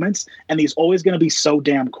iconic moments and he's always going to be so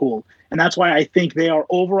damn cool. And that's why I think they are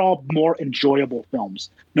overall more enjoyable films,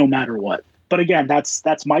 no matter what. But again,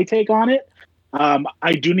 that's my take on it.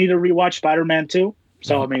 I do need to rewatch Spider-Man 2.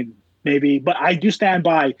 So, I mean, maybe, but I do stand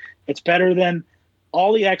by it's better than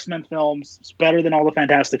all the X-Men films. It's better than all the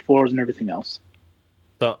Fantastic Fours and everything else.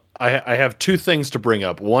 So I have two things to bring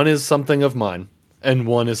up. One is something of mine, and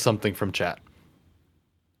one is something from chat.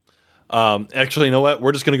 Actually, you know what?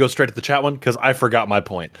 We're just going to go straight to the chat one because I forgot my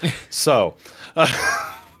point. So,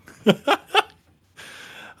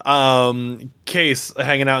 Case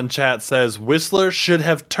hanging out in chat says Whistler should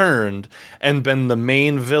have turned and been the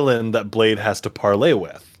main villain that Blade has to parlay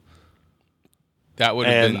with. That would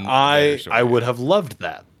have And been I would have loved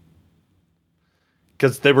that.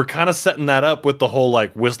 Because they were kind of setting that up with the whole,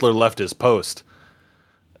 like, Whistler left his post.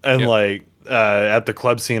 And, like, at the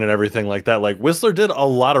club scene and everything like that. Like, Whistler did a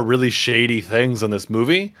lot of really shady things in this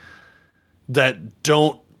movie that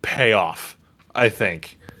don't pay off, I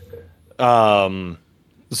think. So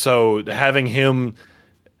having him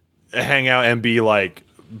hang out and be, like,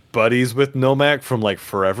 buddies with Nomak from, like,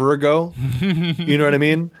 forever ago. You know what I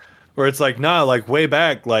mean? Where it's like, nah, like way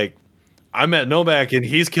back, like I met Nomak and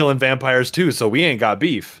he's killing vampires too, so we ain't got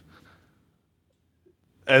beef.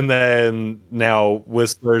 And then now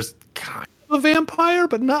Whistler's kind of a vampire,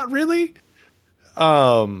 but not really.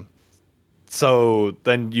 So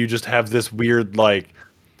then you just have this weird, like,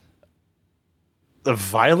 the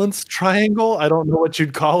violence triangle. I don't know what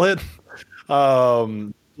you'd call it.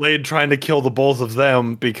 Blade trying to kill the both of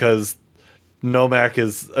them because Nomak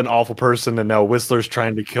is an awful person, and now Whistler's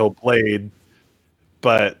trying to kill Blade,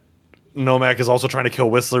 but Nomak is also trying to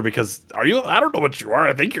kill Whistler because I don't know what you are.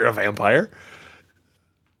 I think you're a vampire.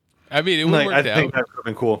 I mean, it would work out. I think that would have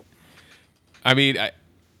been cool. I mean,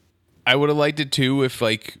 I would have liked it too if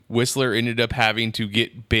like Whistler ended up having to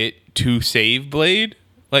get bit to save Blade,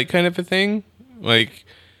 like kind of a thing. Like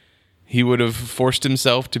he would have forced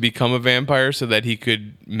himself to become a vampire so that he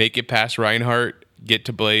could make it past Reinhardt, get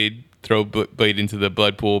to Blade, throw Blade into the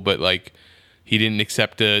blood pool, but like he didn't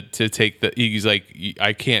accept to take the. He's like,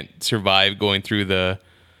 I can't survive going through the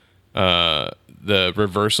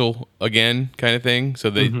reversal again, kind of thing. So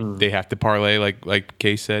they have to parlay, like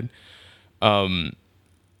Case said. I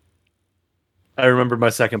remember my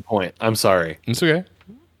second point. I'm sorry. It's okay.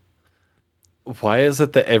 Why is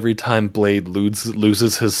it that every time Blade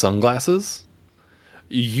loses his sunglasses,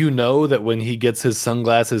 you know that when he gets his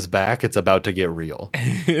sunglasses back, it's about to get real?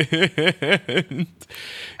 That's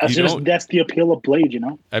the appeal of Blade, you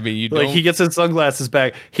know? I mean, he gets his sunglasses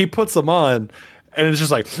back, he puts them on, and it's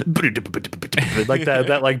just like like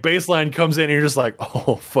that like bass line comes in and you're just like,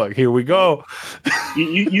 oh fuck, here we go.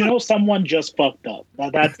 you know someone just fucked up.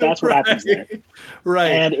 That's what happens there.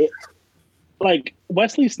 Right. And like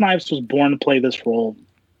Wesley Snipes was born to play this role,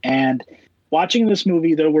 and watching this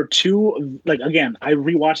movie, there were two, like, again, I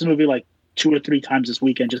rewatched the movie like 2 or 3 times this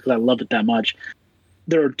weekend just because I love it that much.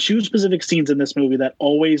 There are 2 specific scenes in this movie that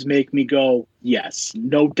always make me go, yes,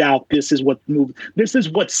 no doubt, this is what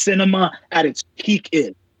cinema at its peak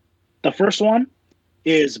is. The first one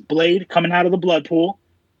is Blade coming out of the blood pool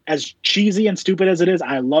as cheesy and stupid as it is,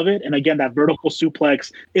 I love it. And again, that vertical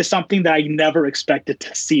suplex is something that I never expected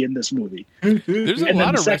to see in this movie. There's a And then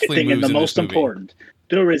lot the of second wrestling thing, moves and the in most this movie. important,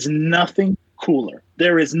 there is nothing cooler.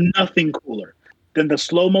 There is nothing cooler than the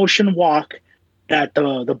slow motion walk that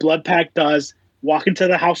the Blood Pack does, walk into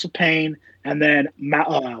the House of Pain, and then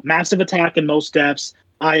massive attack and most deaths,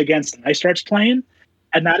 Eye Against Eye starts playing.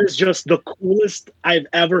 And that is just the coolest I've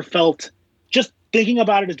ever felt. Just thinking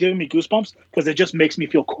about it is giving me goosebumps because it just makes me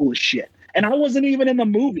feel cool as shit. And I wasn't even in the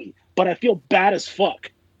movie, but I feel bad as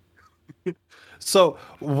fuck. So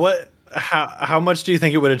how much do you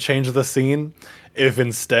think it would have changed the scene if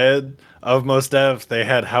instead of Mos Def they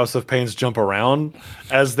had House of Pains jump around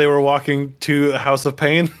as they were walking to House of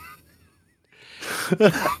Pain?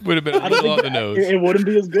 Would have been a little on the nose. It wouldn't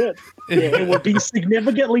be as good. It would be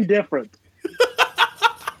significantly different.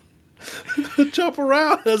 Jump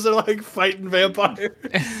around as they're like fighting vampires.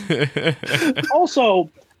 Also,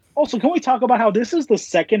 can we talk about how this is the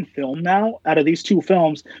second film now out of these two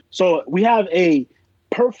films? So we have a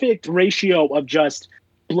perfect ratio of just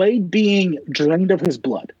Blade being drained of his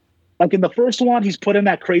blood. Like in the first one, he's put in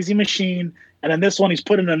that crazy machine, and in this one, he's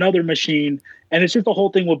put in another machine, and it's just the whole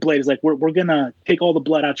thing with Blade is like we're gonna take all the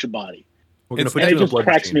blood out your body. We're gonna It's- put And you it in a just blood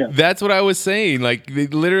cracks me machine. up. That's what I was saying. Like,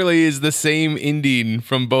 it literally is the same ending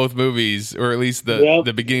from both movies, or at least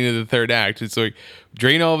the beginning of the third act. It's like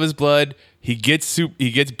drain all of his blood. He gets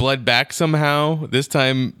blood back somehow. This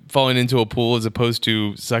time falling into a pool as opposed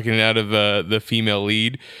to sucking it out of the female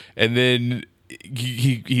lead, and then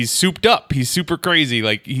he's souped up. He's super crazy.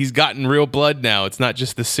 Like, he's gotten real blood now. It's not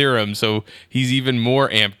just the serum, so he's even more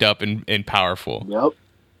amped up and powerful. Yep.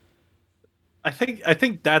 I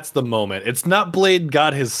think that's the moment. It's not Blade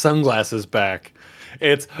got his sunglasses back.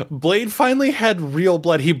 It's Blade finally had real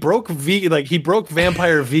blood. He broke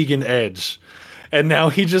vampire vegan edge. And now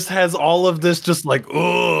he just has all of this just like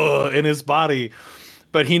in his body.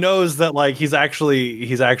 But he knows that like he's actually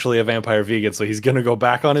a vampire vegan, so he's going to go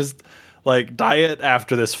back on his like diet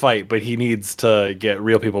after this fight, but he needs to get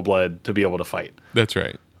real people blood to be able to fight. That's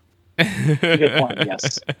right. Good point.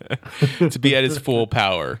 Yes. To be at his full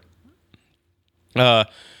power. Yeah,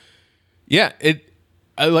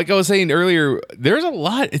 like I was saying earlier, there's a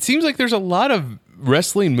lot. It seems like there's a lot of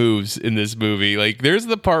wrestling moves in this movie. Like, there's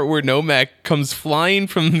the part where Nomak comes flying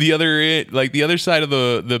from the other side of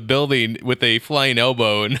the building with a flying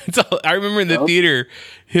elbow, and I remember in the theater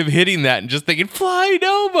him hitting that and just thinking, flying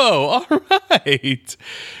elbow. All right.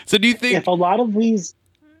 So do you think If a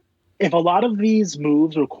lot of these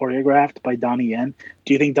moves were choreographed by Donnie Yen,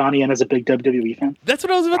 do you think Donnie Yen is a big WWE fan? that's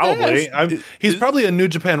what I was about Probably. to ask? He's probably a New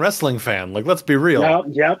Japan Wrestling fan. Like, let's be real.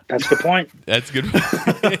 Yep, that's the point. That's good.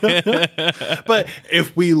 But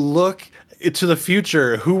if we look to the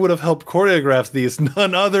future, who would have helped choreograph these?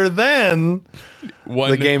 None other than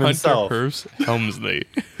The game himself. Helmsley.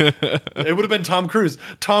 it would have been Tom Cruise.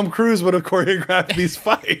 Tom Cruise would have choreographed these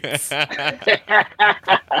fights.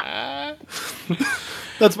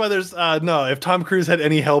 That's why there's no. If Tom Cruise had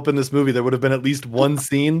any help in this movie, there would have been at least one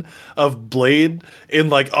scene of Blade in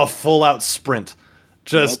like a full-out sprint,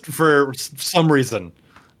 just for some reason.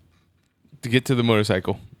 To get to the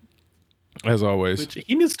motorcycle, as always. Which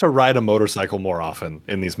he needs to ride a motorcycle more often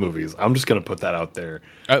in these movies. I'm just gonna put that out there.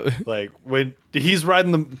 Like when he's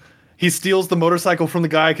riding he steals the motorcycle from the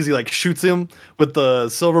guy because he like shoots him with the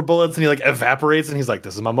silver bullets and he like evaporates and he's like,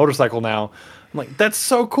 "This is my motorcycle now." I'm like, that's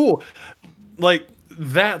so cool. Like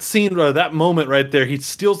that scene, that moment right there, he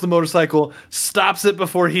steals the motorcycle, stops it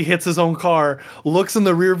before he hits his own car, looks in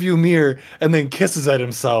the rearview mirror, and then kisses at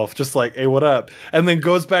himself, just like, "Hey, what up?" And then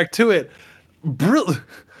goes back to it. Brilliant.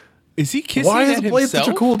 Is he kissing Why at is Blade himself?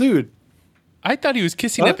 such a cool dude? I thought he was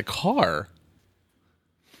kissing at the car.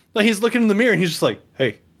 Like he's looking in the mirror and he's just like,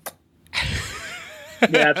 "Hey." Yeah,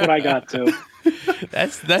 that's what I got too.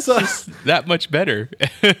 That's just that much better.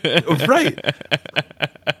 Right.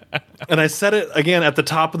 And I said it again at the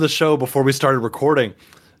top of the show before we started recording.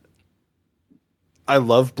 I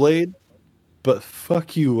love Blade, but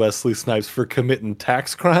fuck you, Wesley Snipes, for committing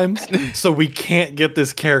tax crimes. So we can't get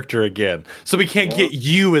this character again. So we can't get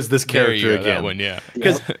you as this There you character go, that again. one, yeah.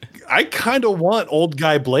 Because I kind of want old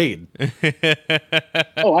guy Blade.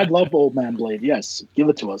 Oh, I'd love Old Man Blade. Yes, give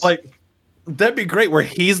it to us. Like, that'd be great where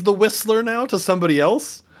he's the Whistler now to somebody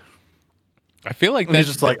else. I feel like And he's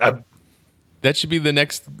just like, that should be the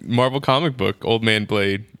next Marvel comic book, Old Man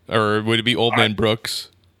Blade, or would it be Old Man Brooks?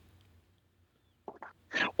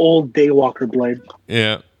 Old Daywalker Blade.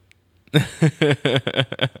 Yeah.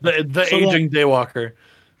 the So aging Daywalker.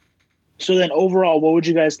 So then, overall, what would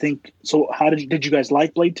you guys think? So, how did you guys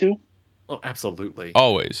like Blade 2? Oh, absolutely.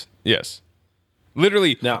 Always, yes.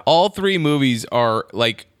 Literally, Now- all three movies are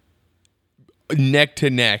like neck to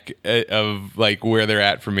neck of like where they're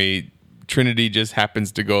at for me. Trinity just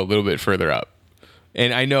happens to go a little bit further up,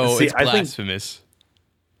 and I know it's blasphemous.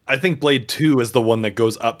 I think Blade 2 is the one that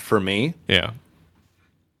goes up for me. Yeah.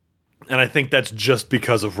 And I think that's just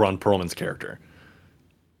because of Ron Perlman's character.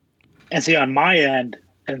 And see, on my end,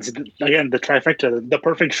 and again, the trifecta, the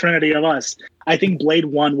perfect trinity of us, I think Blade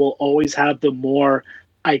 1 will always have the more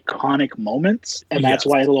iconic moments, and that's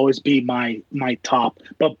why it'll always be my top,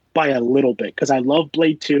 but by a little bit, because I love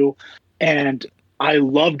Blade 2, and I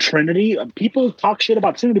love Trinity. People talk shit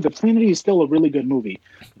about Trinity, but Trinity is still a really good movie.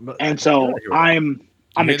 And so I'm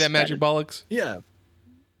hear that, Magic Bollocks? Yeah.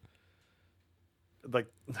 Like,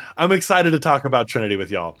 I'm excited to talk about Trinity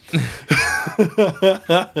with y'all.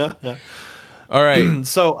 All right.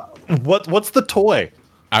 So, what's the toy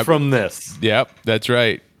from this? Yep, that's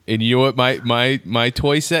right. And you know what? My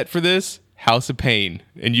toy set for this, House of Pain,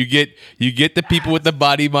 and you get the people with the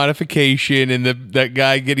body modification and that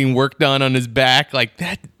guy getting work done on his back. Like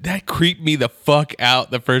that creeped me the fuck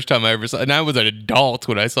out the first time I ever saw it. And I was an adult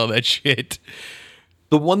when I saw that shit.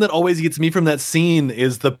 The one that always gets me from that scene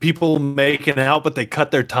is the people making out, but they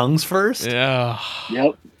cut their tongues first. Yeah.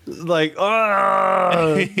 Yep. Like,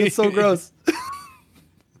 it's so gross.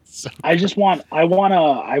 I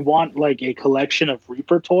want like a collection of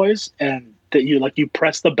Reaper toys, and that you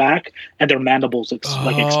press the back and their mandibles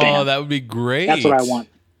expand. Oh, that would be great. That's what I want.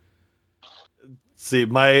 See,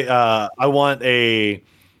 I want the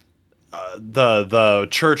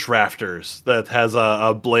church rafters that has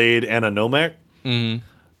a blade and a Nomek. Mm-hmm.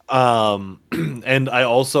 And I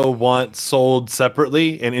also want sold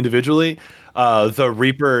separately and individually the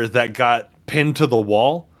Reaper that got pinned to the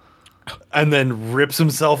wall and then rips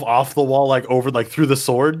himself off the wall through the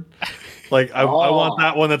sword. Like I want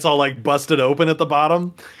that one that's all like busted open at the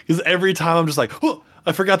bottom, because every time I'm just like, oh,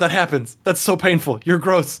 I forgot that happens. That's so painful. You're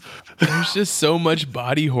gross. There's just so much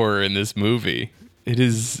body horror in this movie. It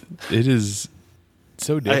is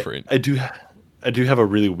so different. I do have a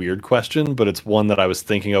really weird question, but it's one that I was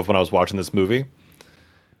thinking of when I was watching this movie.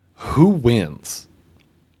 Who wins?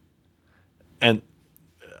 And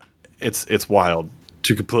it's wild.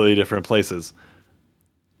 Two completely different places.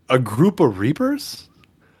 A group of Reapers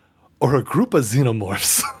or a group of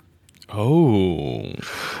Xenomorphs? Oh.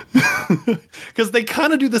 Because they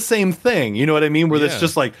kind of do the same thing. You know what I mean? Where there's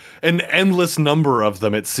just like an endless number of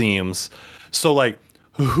them, it seems. So like,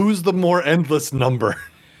 who's the more endless number?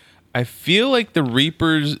 I feel like the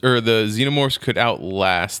Reapers or the Xenomorphs could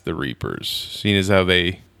outlast the Reapers, seeing as how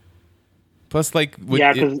they. Plus, like,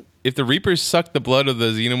 if the Reapers suck the blood of the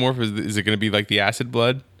Xenomorph, is it going to be like the acid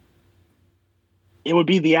blood? It would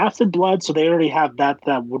be the acid blood, so they already have that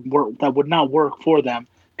would work. That would not work for them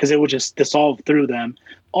because it would just dissolve through them.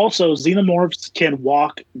 Also, Xenomorphs can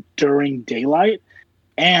walk during daylight,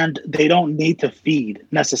 and they don't need to feed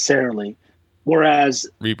necessarily. Whereas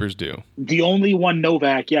Reapers do. The only one,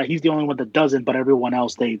 Novak, he's the only one that doesn't, but everyone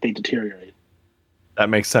else, they deteriorate.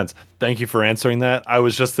 That makes sense. Thank you for answering that. I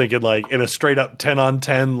was just thinking, like, in a straight up 10 on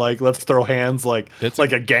 10, like, let's throw hands, like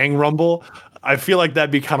a gang rumble. I feel like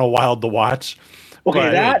that'd be kind of wild to watch.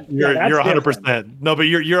 Okay, you're 100%. Different. No, but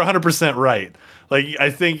you're 100% right. Like,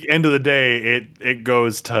 I think end of the day, it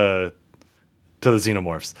goes to the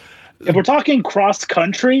Xenomorphs. If we're talking cross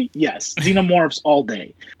country, yes, Xenomorphs all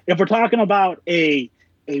day. If we're talking about a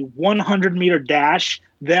 100-meter dash,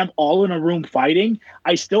 them all in a room fighting,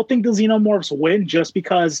 I still think the Xenomorphs win just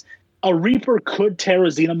because a Reaper could tear a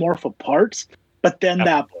Xenomorph apart, but then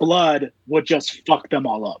that blood would just fuck them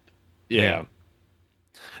all up. Yeah.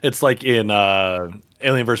 It's like in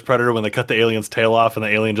Alien vs. Predator when they cut the alien's tail off and the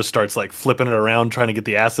alien just starts like flipping it around trying to get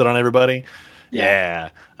the acid on everybody. Yeah.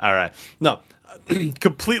 All right. No.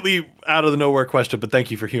 Completely out of the nowhere question, but thank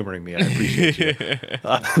you for humoring me. I appreciate you.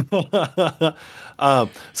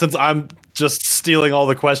 Since I'm just stealing all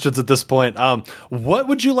the questions at this point, what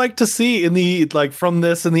would you like to see from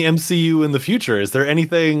this in the MCU in the future? Is there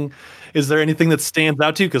anything that stands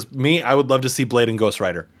out to you? Because me, I would love to see Blade and Ghost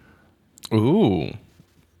Rider. Ooh,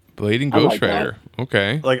 Blade and Ghost Rider.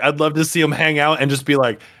 Okay. Like, I'd love to see them hang out and just be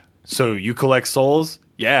like, so you collect souls?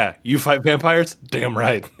 Yeah, you fight vampires? Damn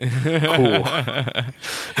right. Cool.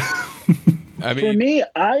 For me,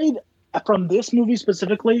 from this movie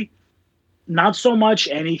specifically, not so much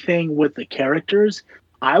anything with the characters.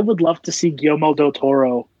 I would love to see Guillermo del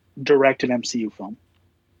Toro direct an MCU film.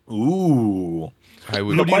 Ooh.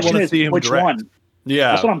 The question is, which one?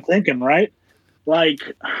 Yeah. That's what I'm thinking, right? Like,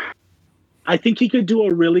 I think he could do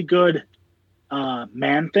a really good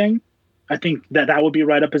Man Thing. I think that would be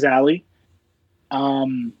right up his alley.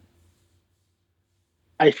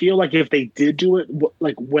 I feel like if they did do it,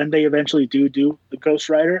 like when they eventually do the Ghost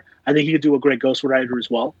Rider, I think he could do a great Ghost Rider as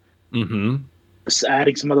well. Mm-hmm.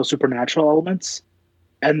 Adding some of those supernatural elements.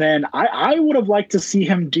 And then I would have liked to see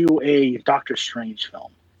him do a Doctor Strange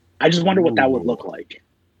film. I just wonder what that would look like.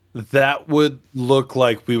 That would look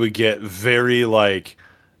like we would get very like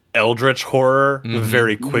eldritch horror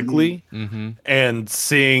very quickly. And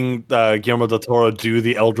seeing Guillermo del Toro do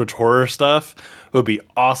the eldritch horror stuff would be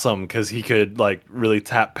awesome because he could like really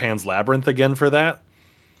tap Pan's Labyrinth again for that.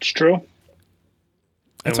 It's true.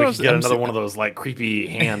 And we could get another one of those like creepy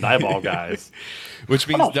hand eyeball guys. Which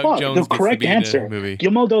means Doug Jones the correct gets to be answer. in a movie.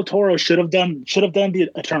 Guillermo del Toro should have done the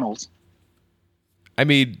Eternals. I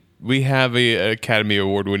mean, we have a Academy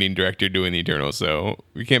Award winning director doing the Eternals, so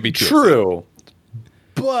we can't be too true.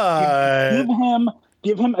 But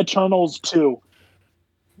give him Eternals 2.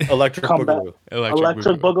 Electric Boogaloo.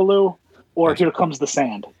 Electric Boogaloo, or Here Comes the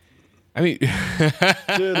Sand. I mean,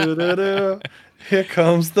 here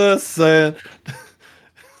comes the sand.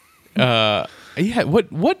 Yeah.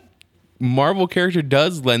 What Marvel character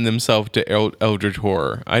does lend themselves to eldritch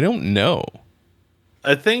horror? I don't know.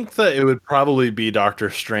 I think that it would probably be Doctor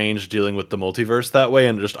Strange dealing with the multiverse that way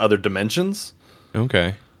and just other dimensions.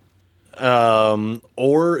 Okay.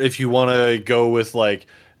 Or if you want to go with like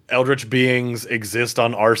eldritch beings exist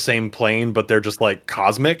on our same plane, but they're just like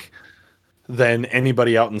cosmic, then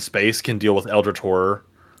anybody out in space can deal with eldritch horror.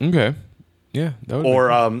 Okay. Yeah. That would or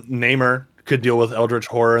Namor could deal with eldritch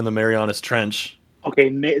horror in the Marianas Trench. Okay,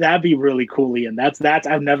 that'd be really cool, Ian. That's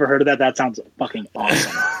I've never heard of that. That sounds fucking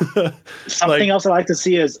awesome. Something else I like to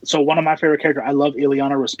see is, so one of my favorite characters, I love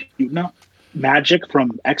Ileana Rasputina, Magic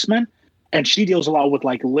from X-Men, and she deals a lot with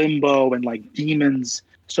like limbo and like demons.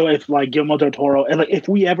 So if like Guillermo del Toro, and like if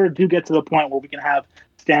we ever do get to the point where we can have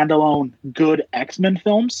standalone good X-Men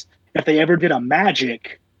films, if they ever did a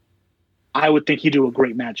Magic, I would think he'd do a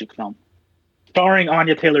great Magic film, starring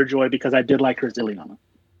Anya Taylor-Joy, because I did like her as Ileana.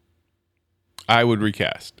 I would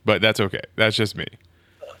recast, but that's okay. That's just me.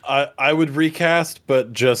 I would recast,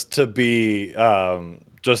 but just to be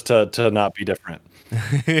just to not be different.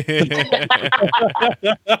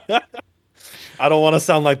 I don't want to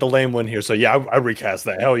sound like the lame one here, so yeah, I recast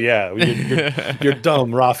that. Hell yeah, you're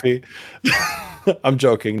dumb, Rafi. I'm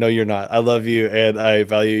joking. No, you're not. I love you, and I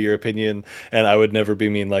value your opinion, and I would never be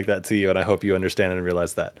mean like that to you, and I hope you understand and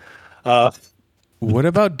realize that. What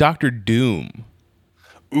about Doctor Doom?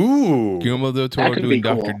 Ooh, Guillermo del Toro doing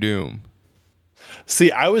Doctor Doom.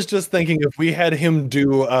 See, I was just thinking if we had him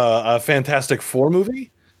do a Fantastic Four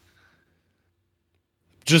movie,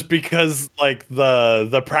 just because like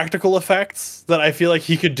the practical effects that I feel like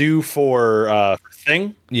he could do for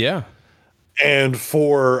Thing, yeah, and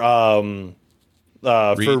for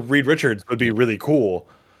Reed Richards would be really cool.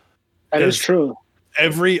 That is true.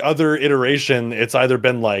 Every other iteration, it's either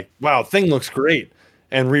been like, wow, Thing looks great,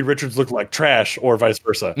 and Reed Richards looked like trash, or vice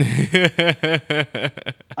versa.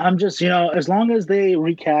 I'm just, as long as they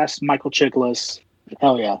recast Michael Chiklis,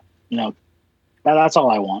 hell yeah. That's all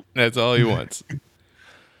I want. That's all he wants.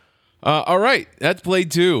 All right. That's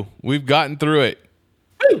Blade 2. We've gotten through it.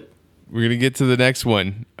 Woo! We're going to get to the next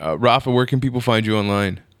one. Rafa, where can people find you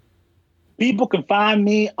online? People can find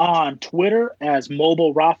me on Twitter as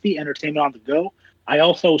Mobile Rafi Entertainment on the Go. I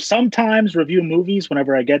also sometimes review movies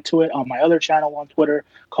whenever I get to it on my other channel on Twitter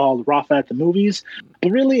called Rafa at the Movies.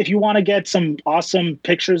 But really, if you want to get some awesome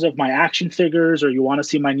pictures of my action figures, or you want to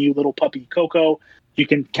see my new little puppy Coco, you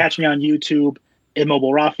can catch me on YouTube,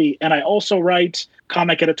 Immobile Rafi. And I also write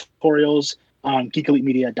comic editorials on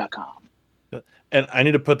geekelitemedia.com. And I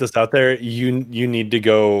need to put this out there. You need to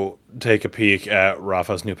go take a peek at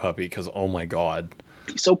Rafa's new puppy, because oh my god,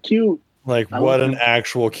 he's so cute. Like, what an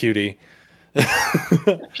actual cutie.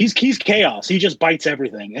 He's chaos. He just bites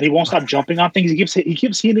everything, and he won't stop jumping on things. He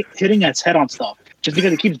keeps hitting its head on stuff just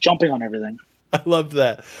because he keeps jumping on everything. I love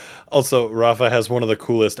that. Also, Rafa has one of the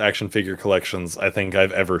coolest action figure collections I think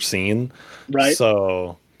I've ever seen. Right.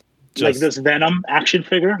 So, like this Venom action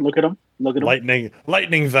figure. Look at him.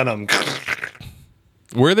 Lightning Venom.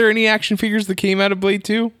 Were there any action figures that came out of Blade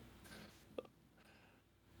 2?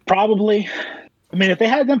 Probably. I mean, if they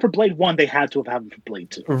had them for Blade 1, they had to have had them for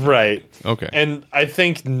Blade 2. Right. Okay. And I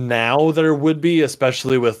think now there would be,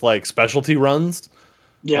 especially with like specialty runs.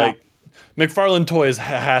 Yeah. Like, McFarlane Toys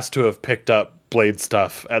has to have picked up Blade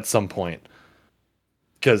stuff at some point.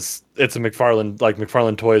 Because it's a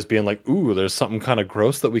McFarlane Toys being like, ooh, there's something kind of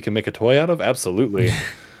gross that we can make a toy out of? Absolutely.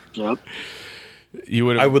 Yep.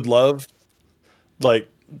 I would love, like,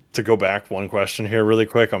 to go back one question here really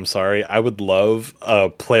quick. I'm sorry. I would love a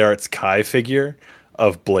Play Arts Kai figure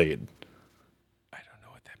of Blade. I don't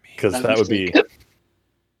know what that means. Because that would be...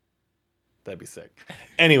 That'd be sick.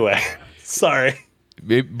 Anyway, sorry.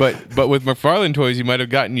 But with McFarlane toys, you might have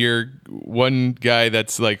gotten your one guy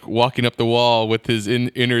that's like walking up the wall with his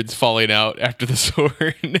innards falling out after the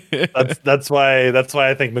sword. that's why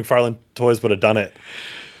I think McFarlane Toys would have done it.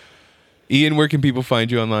 Ian, where can people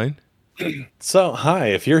find you online? So, hi,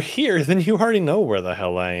 if you're here, then you already know where the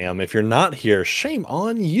hell I am. If you're not here, shame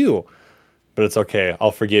on you. But it's okay.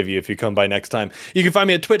 I'll forgive you if you come by next time. You can find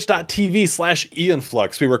me at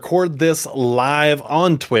twitch.tv/IanFlux. We record this live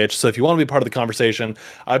on Twitch, so if you want to be part of the conversation,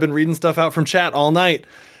 I've been reading stuff out from chat all night.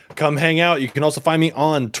 Come hang out. You can also find me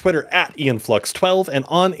on Twitter at IanFlux12 and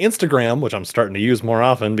on Instagram, which I'm starting to use more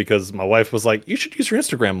often because my wife was like, you should use your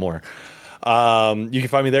Instagram more. You can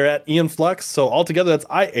find me there at IanFlux. So altogether, that's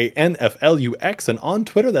IANFLUX. And on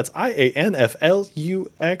Twitter, that's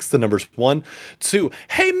IANFLUX. The numbers 1, 2.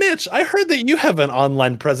 Hey, Mitch, I heard that you have an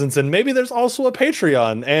online presence, and maybe there's also a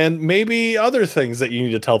Patreon and maybe other things that you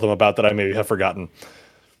need to tell them about that I maybe have forgotten.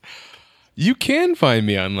 You can find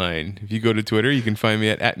me online. If you go to Twitter, you can find me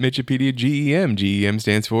at Mitchipedia GEM. GEM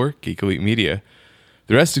stands for Geek Elite Media.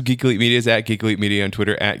 The rest of Geek Elite Media is at Geek Elite Media on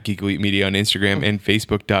Twitter, at Geek Elite Media on Instagram, and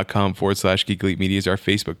Facebook.com/Geek Elite Media is our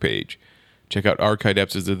Facebook page. Check out archived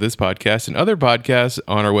episodes of this podcast and other podcasts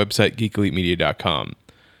on our website, geekelitemedia.com.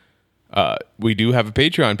 We do have a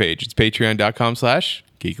Patreon page. It's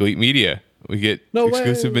patreon.com/Geek Elite Media. We get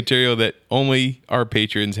exclusive material that only our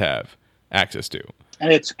patrons have access to.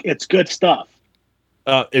 And it's good stuff.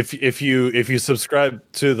 If you subscribe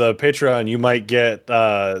to the Patreon, you might get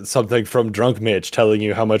something from Drunk Mitch telling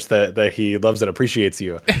you how much that he loves and appreciates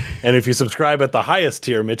you. And if you subscribe at the highest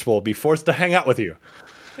tier, Mitch will be forced to hang out with you.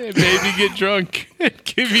 Hey, baby, get drunk and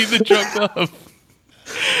give me the drunk love.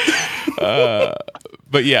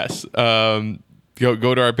 But yes, go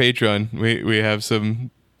to our Patreon. We have some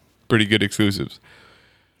pretty good exclusives.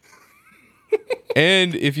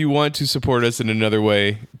 And if you want to support us in another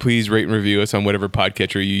way, please rate and review us on whatever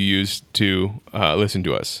podcatcher you use to listen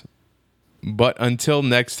to us. But until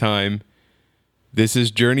next time, this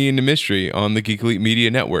is Journey into Mystery on the Geek Elite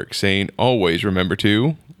Media Network, saying always remember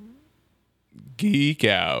to geek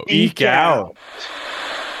out. Geek out.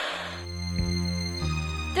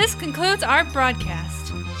 This concludes our broadcast.